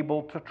be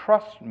able to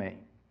trust me.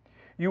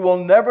 You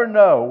will never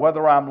know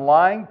whether I'm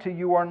lying to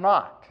you or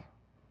not."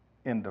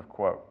 End of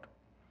quote.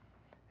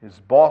 His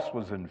boss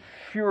was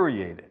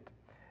infuriated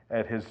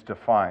at his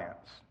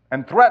defiance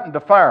and threatened to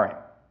fire him.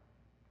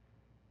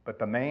 But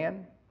the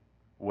man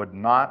would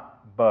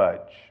not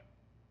budge.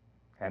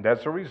 And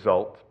as a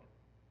result,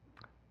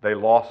 they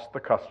lost the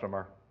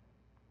customer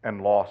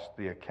and lost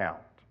the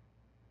account.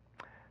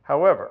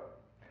 However,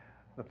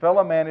 the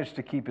fellow managed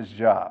to keep his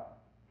job.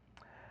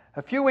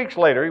 A few weeks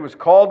later, he was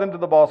called into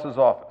the boss's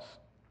office.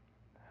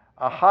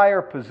 A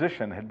higher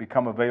position had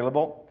become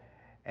available,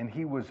 and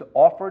he was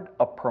offered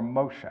a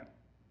promotion.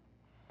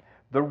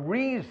 The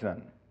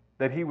reason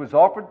that he was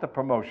offered the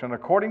promotion,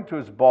 according to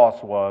his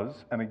boss,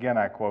 was, and again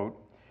I quote,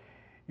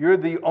 "You're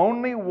the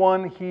only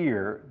one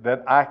here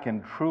that I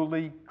can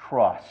truly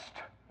trust."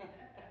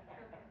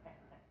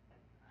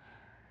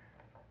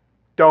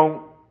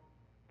 Don't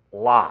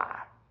lie.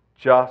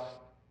 Just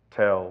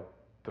tell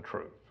the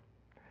truth.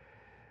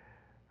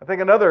 I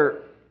think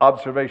another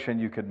observation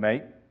you could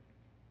make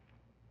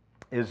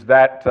is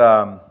that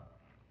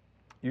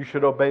you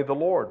should obey the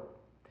Lord.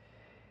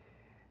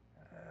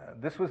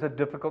 This was a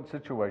difficult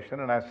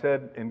situation, and I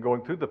said in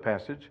going through the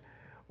passage,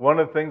 one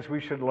of the things we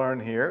should learn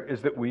here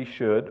is that we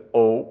should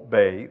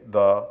obey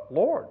the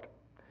Lord.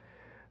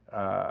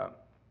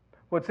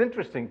 What's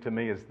interesting to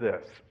me is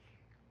this.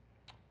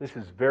 This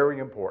is very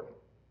important.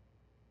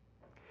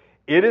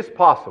 It is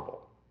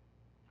possible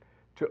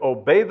to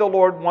obey the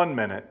Lord one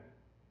minute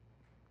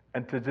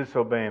and to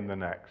disobey Him the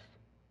next.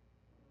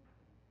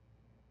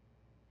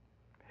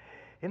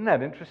 Isn't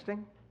that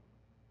interesting?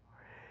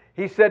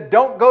 He said,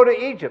 don't go to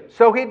Egypt.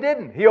 So he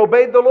didn't. He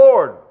obeyed the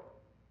Lord.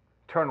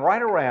 Turned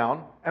right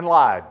around and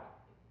lied.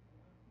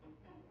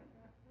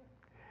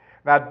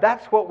 Now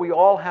that's what we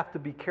all have to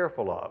be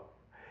careful of.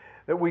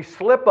 That we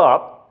slip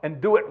up and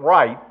do it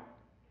right,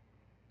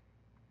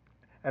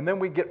 and then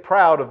we get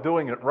proud of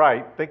doing it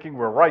right, thinking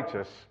we're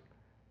righteous.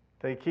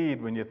 Take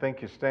heed when you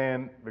think you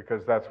stand,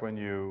 because that's when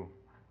you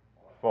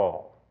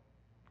fall.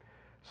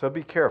 So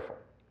be careful.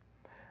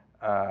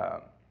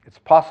 It's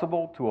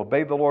possible to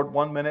obey the Lord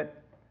one minute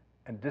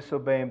and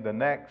disobey Him the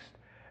next,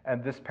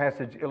 and this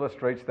passage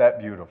illustrates that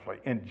beautifully.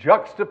 In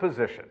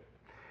juxtaposition,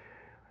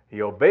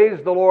 he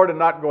obeys the Lord and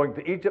not going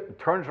to Egypt, and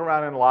turns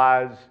around and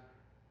lies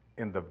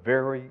in the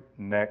very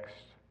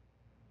next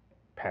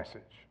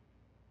passage.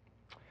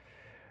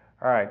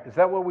 All right, is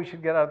that what we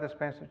should get out of this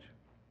passage?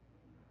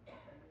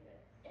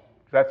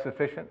 Is that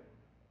sufficient?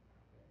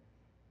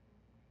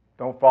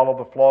 Don't follow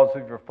the flaws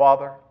of your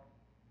father.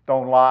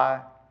 Don't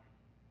lie.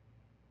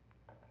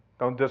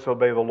 Don't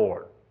disobey the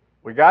Lord.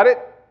 We got it?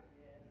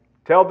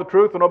 Tell the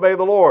truth and obey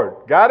the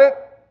Lord. Got it?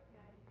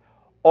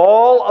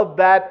 All of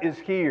that is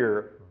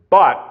here,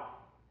 but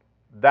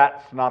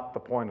that's not the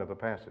point of the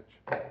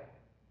passage.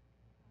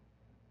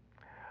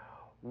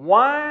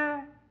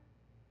 Why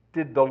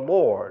did the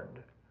Lord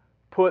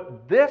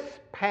put this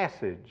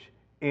passage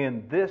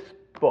in this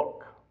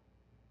book?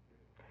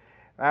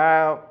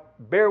 Now,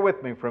 bear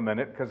with me for a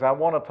minute because I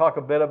want to talk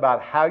a bit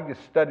about how you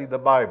study the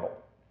Bible.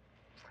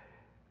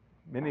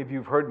 Many of you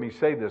have heard me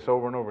say this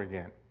over and over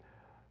again.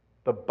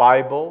 The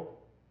Bible,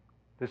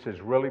 this is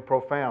really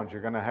profound.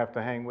 You're going to have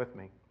to hang with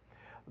me.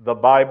 The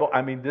Bible,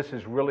 this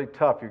is really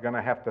tough. You're going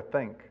to have to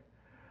think.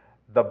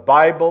 The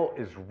Bible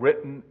is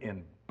written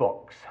in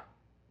books.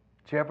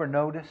 Did you ever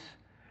notice?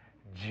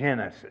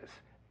 Genesis,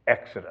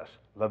 Exodus,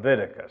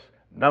 Leviticus,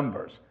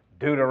 Numbers,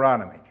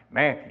 Deuteronomy,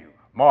 Matthew,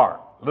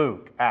 Mark,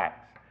 Luke, Acts.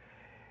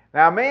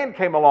 Now a man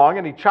came along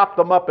and he chopped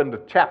them up into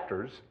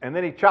chapters, and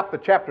then he chopped the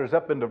chapters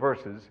up into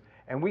verses,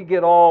 and we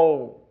get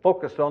all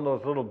focused on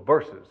those little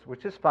verses,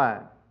 which is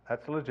fine.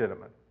 That's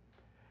legitimate.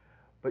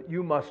 But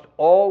you must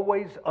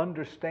always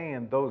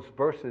understand those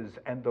verses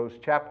and those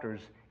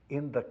chapters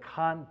in the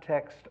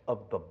context of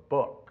the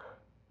book.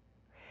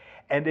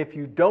 And if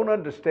you don't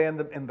understand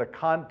them in the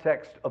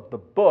context of the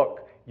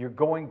book, you're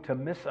going to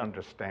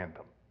misunderstand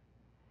them.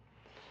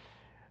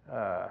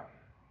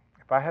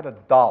 If I had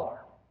 $1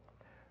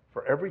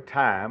 for every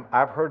time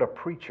I've heard a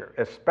preacher,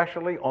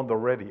 especially on the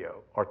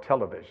radio or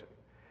television,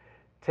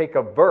 take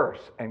a verse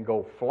and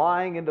go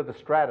flying into the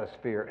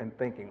stratosphere and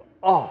thinking,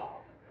 oh,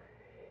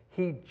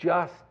 he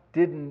just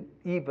didn't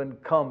even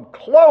come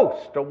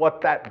close to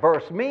what that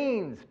verse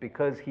means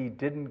because he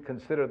didn't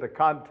consider the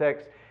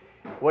context.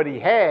 What he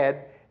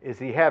had is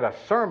he had a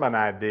sermon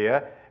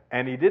idea,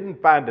 and he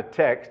didn't find a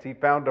text. He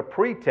found a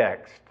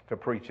pretext to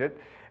preach it,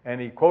 and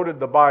he quoted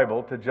the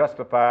Bible to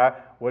justify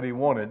what he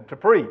wanted to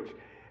preach.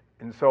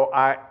 And so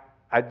I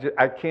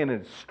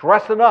can't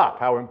stress enough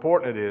how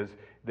important it is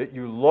that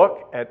you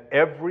look at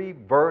every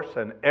verse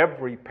and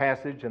every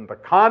passage in the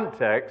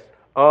context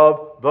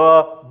of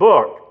the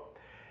book.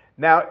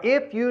 Now,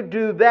 if you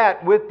do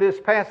that with this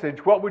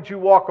passage, what would you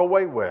walk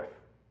away with?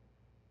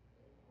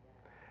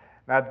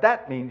 Now,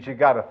 that means you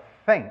got to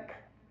think.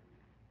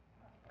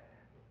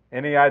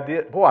 Any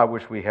idea? Boy, I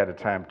wish we had a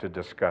time to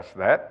discuss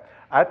that.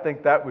 I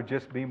think that would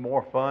just be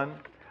more fun.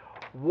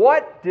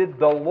 What did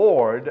the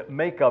Lord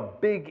make a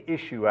big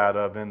issue out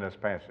of in this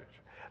passage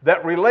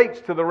that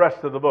relates to the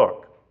rest of the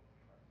book?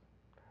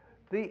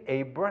 The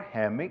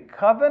Abrahamic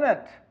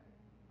covenant.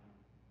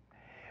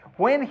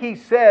 When he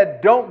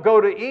said, don't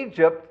go to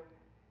Egypt,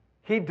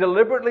 he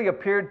deliberately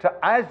appeared to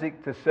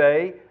Isaac to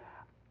say,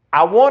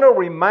 I want to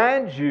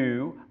remind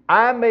you,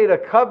 I made a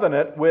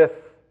covenant with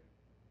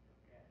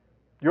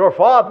your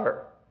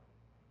father,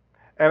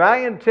 and I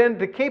intend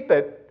to keep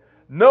it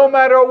no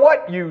matter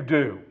what you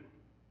do.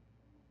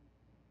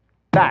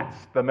 That's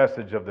the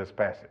message of this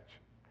passage.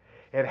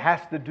 It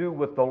has to do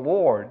with the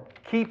Lord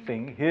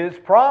keeping His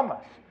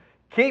promise,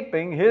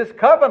 keeping His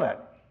covenant.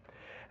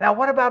 Now,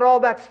 what about all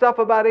that stuff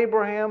about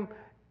Abraham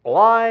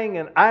lying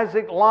and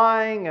Isaac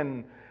lying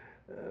and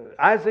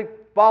Isaac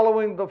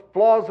following the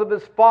flaws of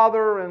his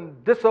father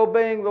and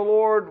disobeying the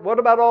Lord? What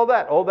about all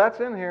that? Oh, that's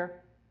in here.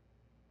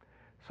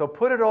 So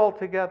put it all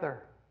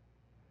together,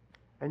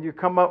 and you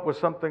come up with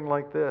something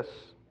like this.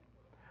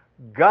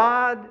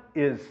 God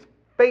is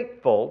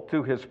faithful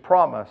to His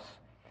promise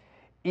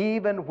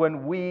even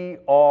when we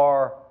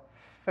are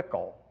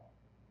fickle.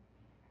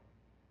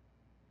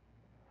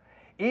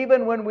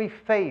 Even when we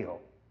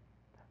fail,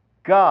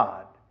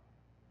 God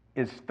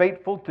is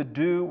faithful to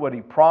do what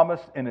He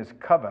promised in His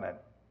covenant.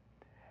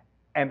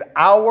 And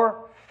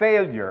our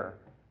failure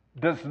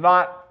does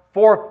not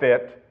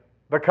forfeit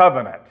the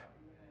covenant.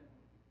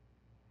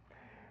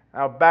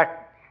 Now,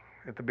 back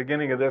at the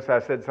beginning of this, I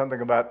said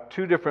something about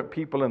 2 different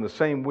people in the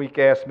same week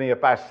asked me,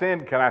 if I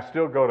sin, can I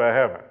still go to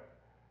heaven?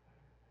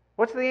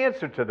 What's the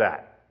answer to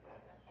that?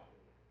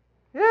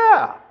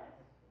 Yeah.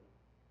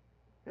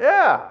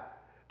 Yeah.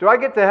 Do I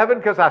get to heaven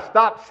because I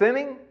stopped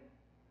sinning?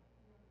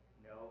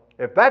 No.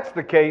 If that's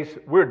the case,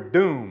 we're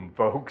doomed,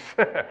 folks.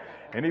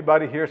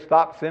 Anybody here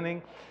stop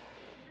sinning?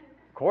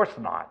 Of course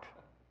not.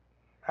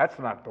 That's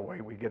not the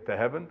way we get to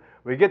heaven.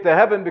 We get to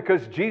heaven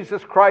because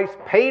Jesus Christ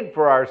paid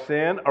for our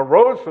sin,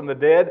 arose from the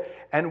dead,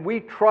 and we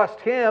trust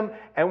Him.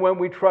 And when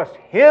we trust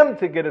Him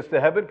to get us to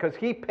heaven, because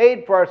He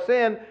paid for our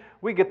sin,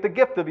 we get the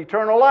gift of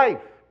eternal life.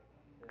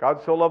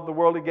 God so loved the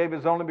world, He gave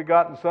His only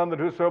begotten Son, that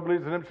whosoever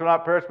believes in Him shall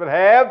not perish but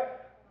have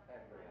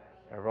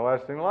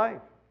everlasting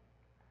life.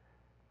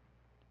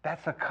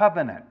 That's a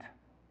covenant.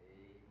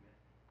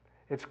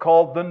 It's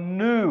called the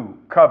New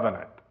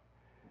Covenant.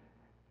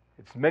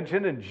 It's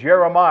mentioned in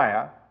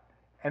Jeremiah,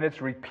 and it's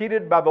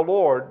repeated by the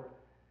Lord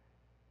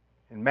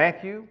in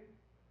Matthew,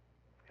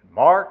 in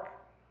Mark,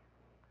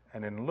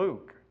 and in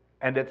Luke.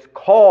 And it's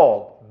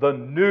called the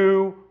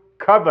New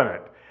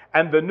Covenant.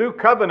 And the New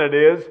Covenant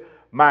is,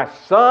 my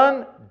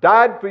Son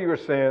died for your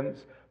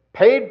sins,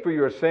 paid for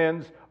your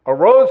sins,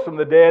 arose from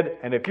the dead,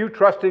 and if you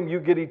trust Him, you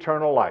get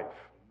eternal life.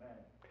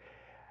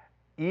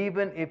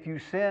 Even if you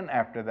sin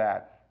after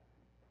that.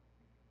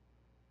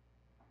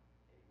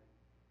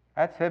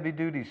 That's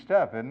heavy-duty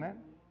stuff, isn't it?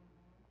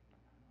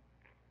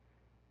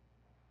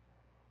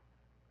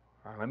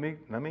 Let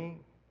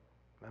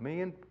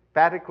me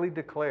emphatically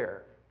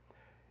declare.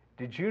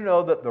 Did you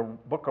know that the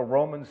book of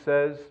Romans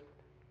says,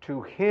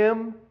 to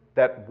him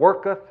that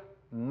worketh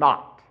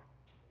not,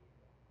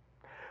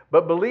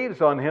 but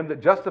believes on him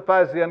that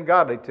justifies the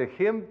ungodly, to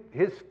him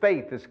his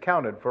faith is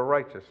counted for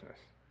righteousness.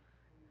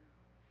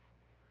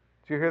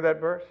 Did you hear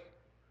that verse?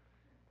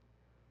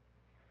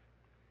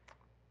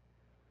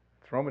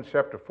 It's Romans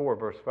chapter 4,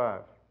 verse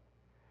 5.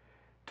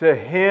 To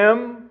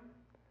him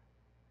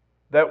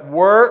that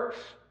works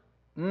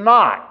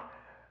not.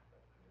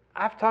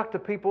 I've talked to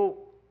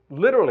people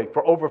literally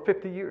for over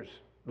 50 years.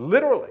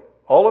 Literally.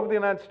 All over the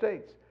United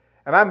States.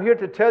 And I'm here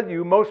to tell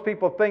you, most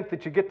people think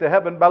that you get to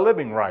heaven by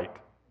living right.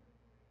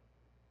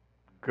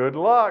 Good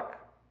luck.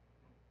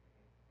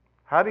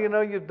 How do you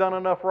know you've done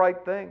enough right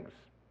things?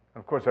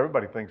 Of course,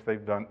 everybody thinks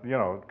they've done,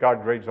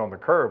 God grades on the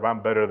curve.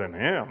 I'm better than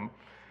him.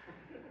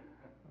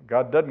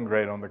 God doesn't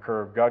grade on the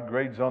curve. God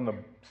grades on the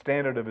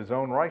standard of his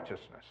own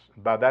righteousness.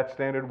 By that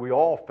standard, we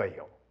all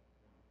fail.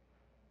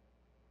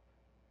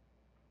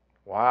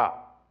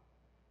 Wow.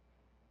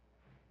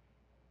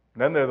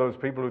 Then there are those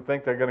people who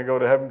think they're going to go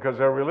to heaven because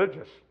they're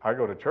religious. I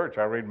go to church,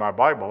 I read my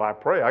Bible, I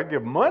pray, I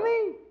give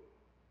money.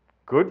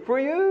 Good for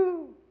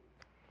you.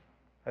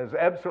 Has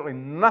absolutely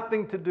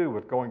nothing to do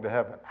with going to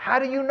heaven. How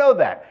do you know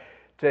that?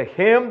 To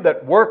him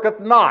that worketh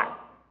not.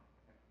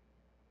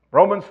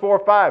 Romans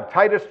 4:5,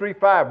 Titus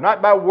 3:5,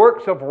 not by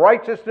works of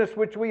righteousness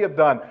which we have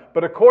done,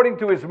 but according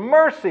to his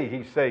mercy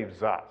he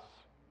saves us.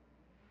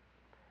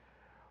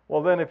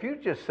 Well, then if you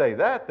just say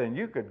that, then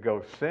you could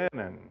go sin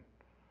and,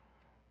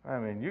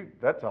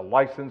 that's a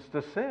license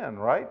to sin,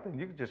 right? Then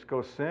you could just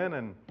go sin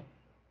and,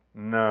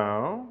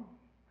 no.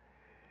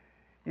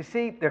 You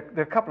see, there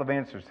are a couple of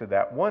answers to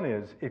that. One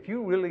is, if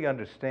you really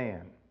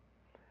understand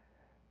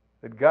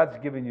that God's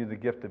given you the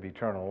gift of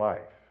eternal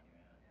life,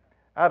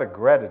 out of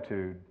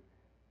gratitude,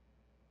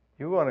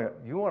 you want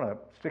to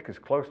stick as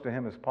close to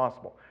him as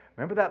possible.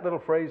 Remember that little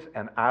phrase,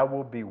 and I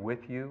will be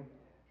with you?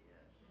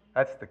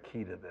 That's the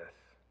key to this.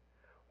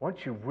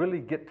 Once you really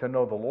get to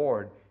know the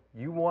Lord,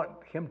 you want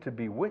him to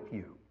be with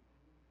you.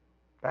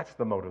 That's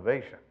the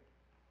motivation.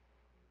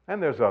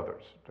 And there's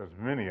others. There's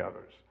many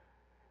others.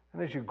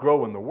 And as you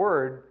grow in the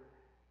Word,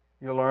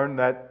 you learn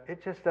that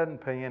it just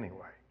doesn't pay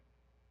anyway.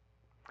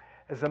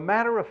 As a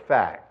matter of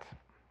fact,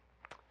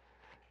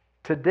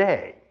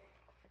 today,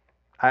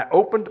 I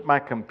opened my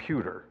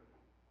computer,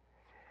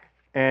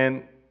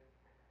 and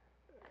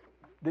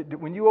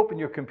when you open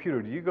your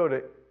computer, do you go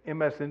to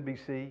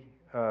MSNBC?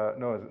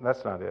 No,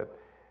 that's not it.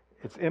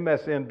 It's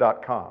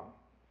MSN.com.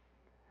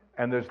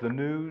 And there's the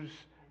news,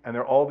 and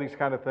there are all these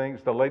kind of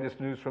things, the latest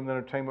news from the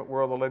entertainment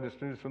world, the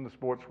latest news from the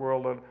sports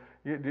world.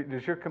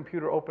 Does your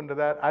computer open to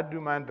that? I do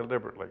mine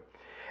deliberately.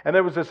 And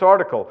there was this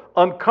article,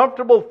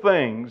 Uncomfortable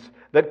Things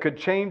That Could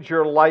Change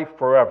Your Life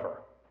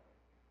Forever.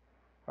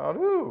 Oh,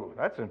 ooh,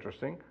 that's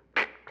interesting.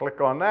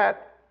 Click on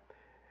that.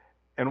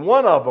 And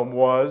one of them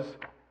was,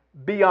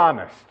 be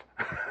honest.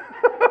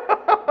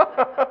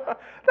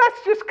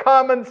 That's just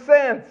common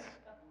sense,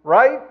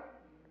 right?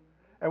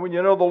 And when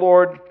you know the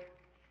Lord,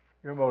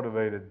 you're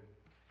motivated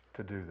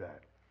to do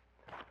that.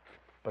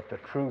 But the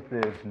truth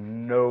is,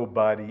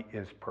 nobody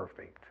is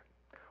perfect.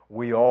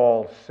 We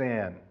all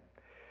sin.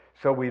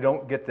 So we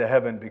don't get to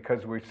heaven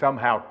because we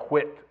somehow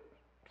quit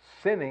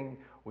sinning.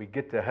 We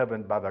get to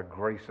heaven by the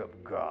grace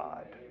of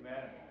God.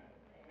 Amen.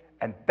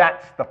 And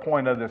that's the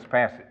point of this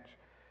passage.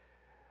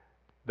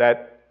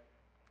 That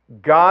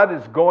God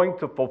is going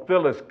to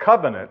fulfill his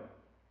covenant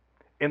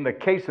in the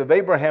case of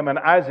Abraham and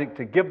Isaac,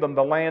 to give them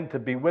the land, to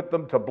be with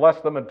them, to bless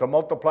them, and to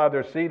multiply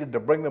their seed, and to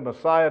bring the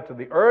Messiah to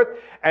the earth.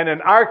 And in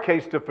our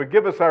case, to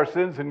forgive us our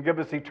sins and give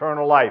us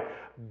eternal life.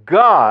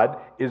 God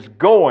is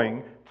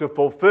going to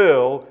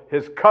fulfill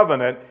his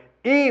covenant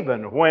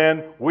even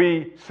when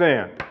we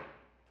sin.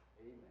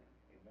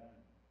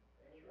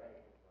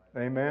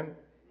 Amen?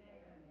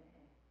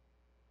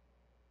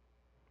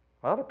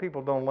 A lot of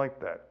people don't like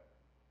that.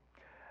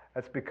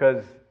 That's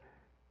because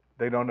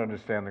they don't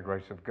understand the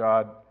grace of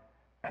God,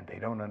 and they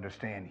don't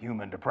understand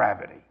human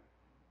depravity.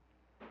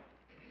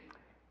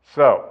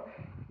 So,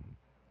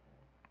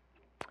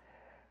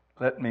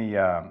 let me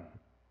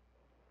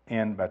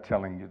end by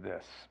telling you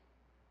this.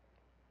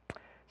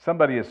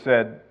 Somebody has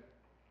said,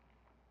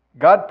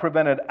 God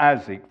prevented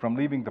Isaac from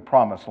leaving the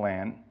promised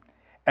land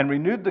and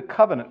renewed the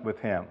covenant with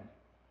him.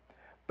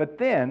 But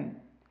then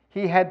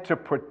he had to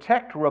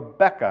protect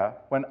Rebekah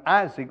when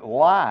Isaac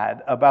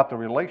lied about the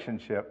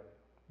relationship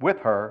with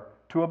her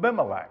to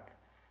Abimelech.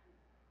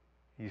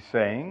 He's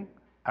saying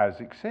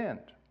Isaac sinned.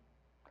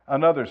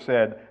 Another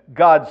said,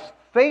 God's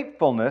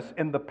faithfulness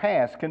in the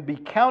past can be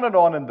counted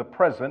on in the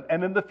present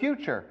and in the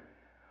future.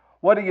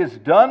 What he has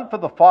done for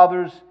the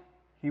fathers,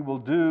 he will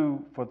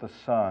do for the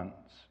sons.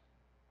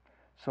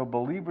 So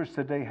believers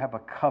today have a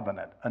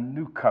covenant, a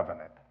new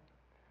covenant.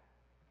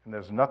 And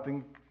there's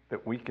nothing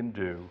that we can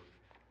do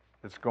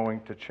that's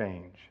going to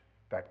change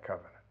that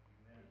covenant.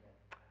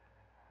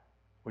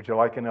 Would you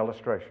like an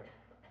illustration?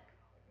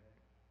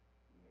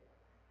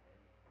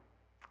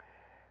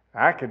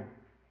 I could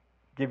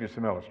give you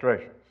some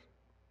illustrations,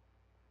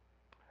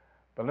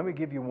 but let me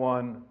give you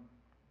one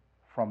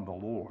from the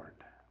Lord.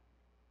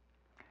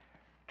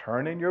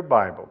 Turn in your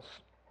Bibles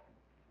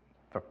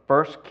to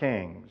 1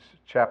 Kings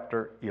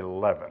chapter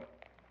 11.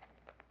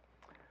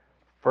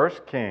 1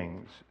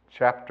 Kings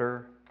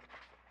chapter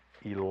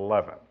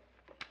 11.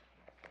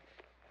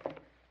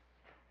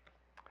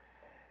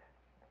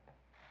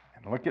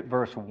 And look at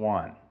verse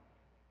 1.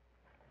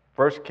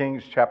 1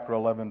 Kings chapter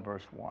 11,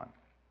 verse 1.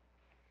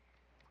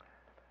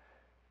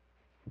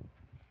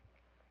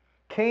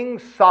 King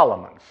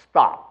Solomon,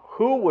 stop.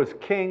 Who was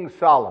King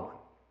Solomon?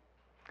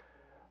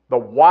 The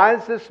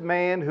wisest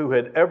man who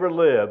had ever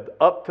lived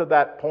up to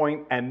that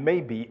point, and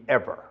maybe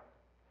ever.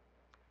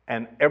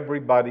 And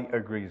everybody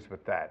agrees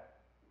with that.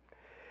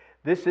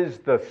 This is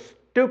the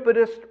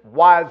stupidest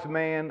wise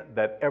man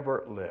that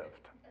ever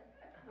lived.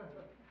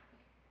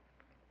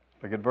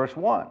 Look at verse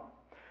 1.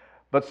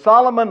 But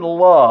Solomon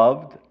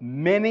loved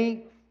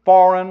many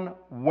foreign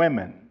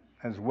women,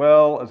 as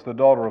well as the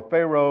daughter of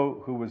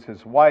Pharaoh, who was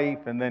his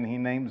wife, and then he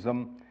names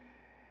them.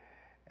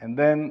 And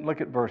then look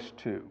at verse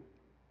 2.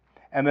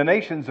 And the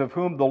nations of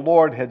whom the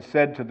Lord had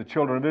said to the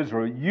children of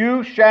Israel,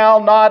 you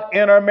shall not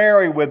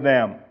intermarry with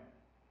them,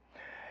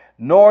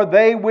 nor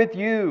they with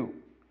you.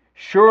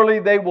 Surely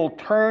they will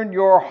turn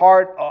your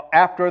heart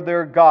after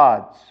their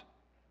gods.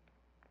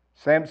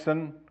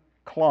 Samson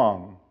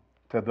clung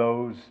to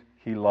those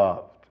he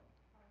loved.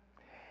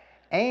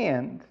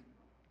 And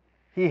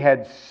he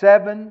had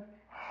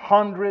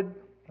 700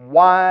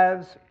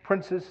 wives,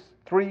 princes,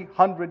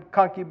 300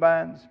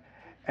 concubines,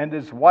 and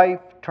his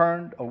wife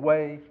turned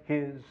away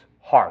his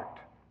heart.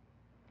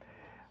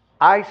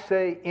 I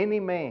say any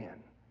man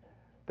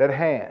that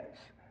has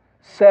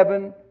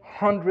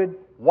 700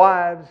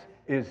 wives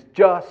is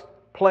just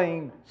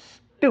plain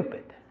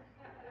stupid.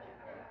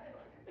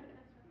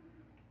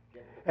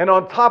 And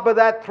on top of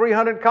that,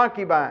 300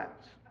 concubines.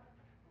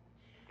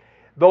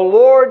 The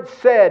Lord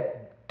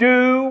said,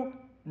 do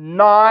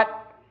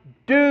not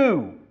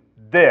do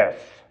this.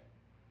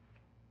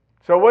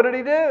 So what did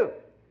he do?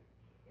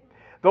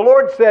 The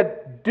Lord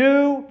said,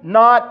 do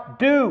not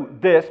do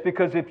this,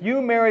 because if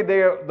you marry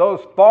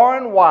those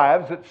foreign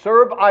wives that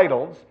serve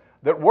idols,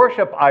 that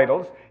worship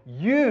idols,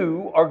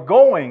 you are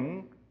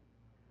going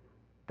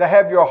to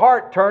have your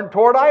heart turned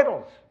toward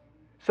idols.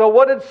 So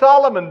what did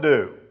Solomon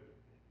do?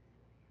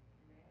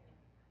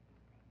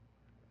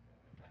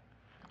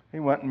 He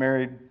went and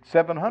married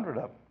 700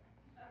 of them.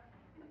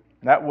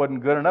 That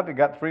wasn't good enough. He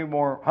got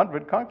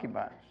 300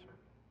 concubines.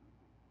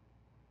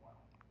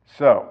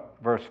 So,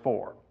 verse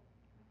 4.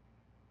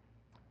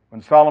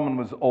 When Solomon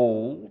was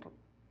old,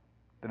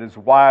 that his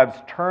wives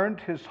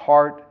turned his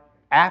heart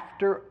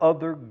after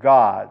other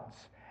gods,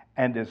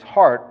 and his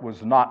heart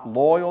was not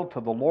loyal to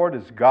the Lord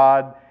his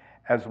God,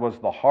 as was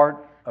the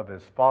heart of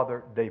his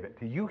father David.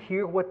 Do you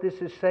hear what this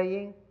is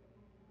saying?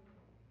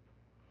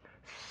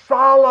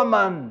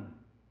 Solomon!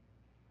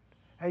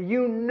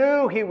 You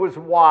knew he was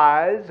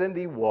wise, and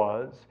he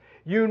was.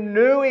 You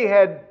knew he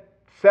had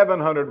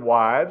 700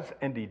 wives,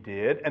 and he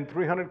did, and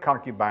 300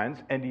 concubines,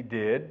 and he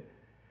did.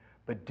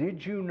 But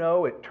did you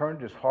know it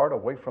turned his heart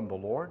away from the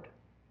Lord?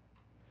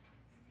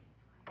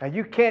 Now,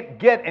 you can't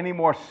get any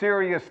more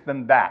serious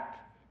than that.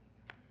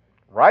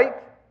 Right?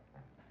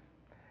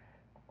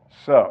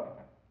 So,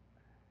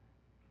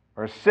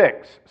 verse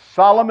 6,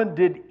 Solomon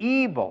did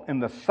evil in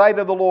the sight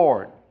of the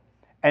Lord,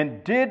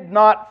 and did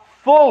not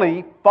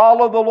fully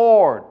follow the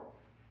Lord,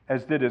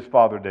 as did his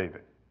father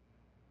David.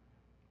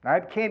 Now,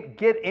 it can't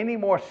get any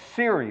more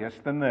serious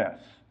than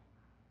this.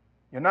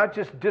 You're not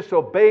just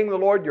disobeying the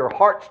Lord, your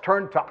heart's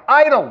turned to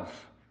idols.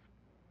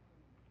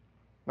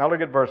 Now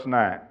look at verse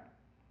 9.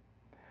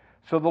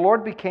 So the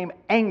Lord became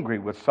angry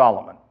with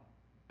Solomon,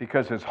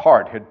 because his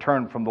heart had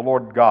turned from the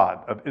Lord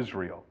God of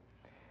Israel.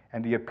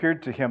 And he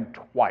appeared to him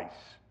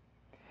twice.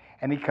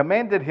 And he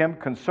commanded him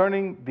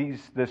concerning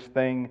this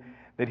thing,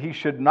 that he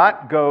should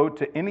not go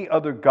to any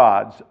other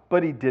gods,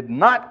 but he did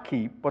not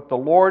keep what the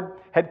Lord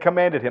had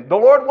commanded him. The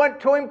Lord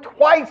went to him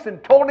twice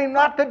and told him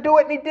not to do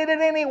it, and he did it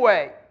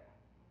anyway.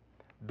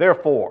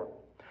 Therefore,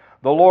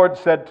 the Lord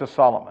said to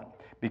Solomon,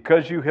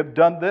 because you have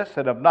done this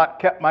and have not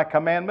kept my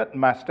commandment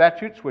and my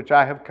statutes, which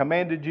I have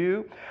commanded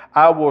you,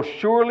 I will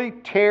surely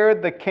tear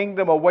the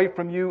kingdom away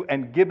from you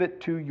and give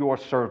it to your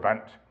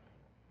servant.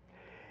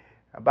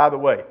 And by the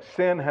way,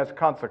 sin has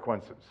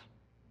consequences,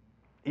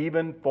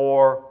 even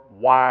for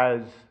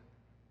wise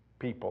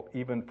people,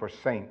 even for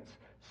saints.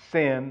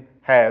 Sin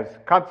has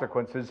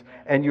consequences,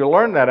 and you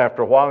learn that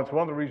after a while. It's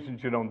one of the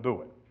reasons you don't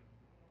do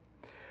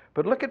it.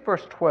 But look at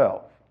verse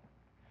 12.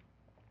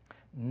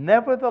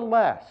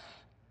 Nevertheless,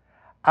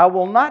 I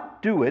will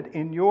not do it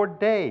in your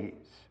days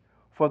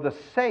for the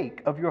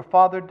sake of your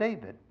father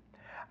David.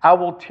 I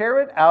will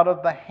tear it out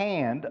of the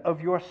hand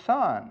of your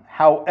son.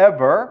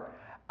 However,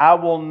 I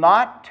will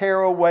not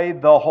tear away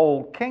the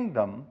whole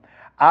kingdom.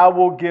 I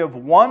will give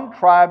one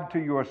tribe to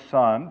your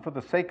son for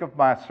the sake of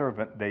my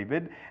servant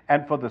David,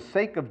 and for the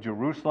sake of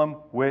Jerusalem,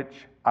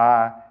 which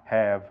I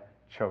have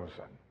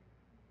chosen.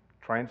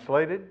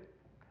 Translated,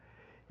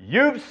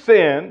 you've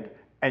sinned,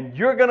 and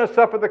you're going to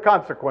suffer the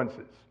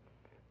consequences.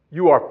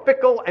 You are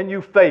fickle and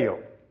you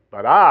failed.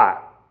 But I,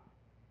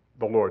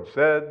 the Lord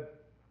said,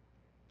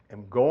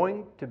 am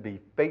going to be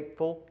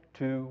faithful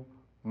to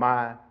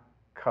my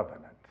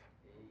covenant.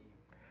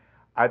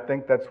 I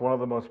think that's one of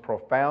the most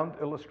profound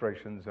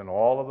illustrations in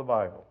all of the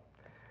Bible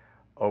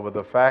over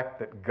the fact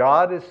that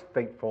God is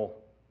faithful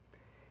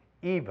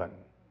even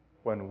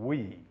when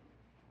we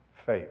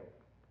fail.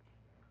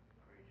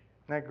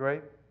 Isn't that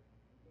great?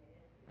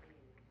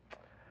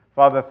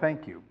 Father,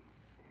 thank you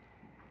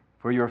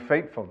for your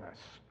faithfulness.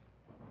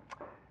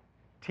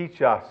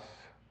 Teach us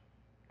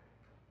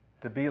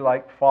to be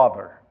like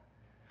Father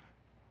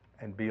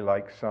and be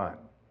like Son,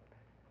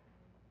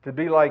 to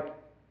be like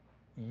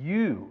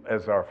you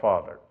as our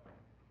Father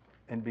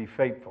and be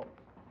faithful,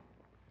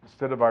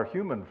 instead of our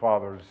human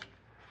fathers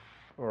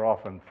who are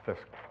often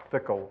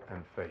fickle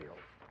and fail.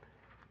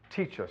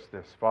 Teach us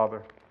this,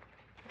 Father.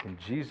 In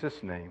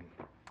Jesus' name,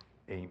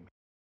 amen.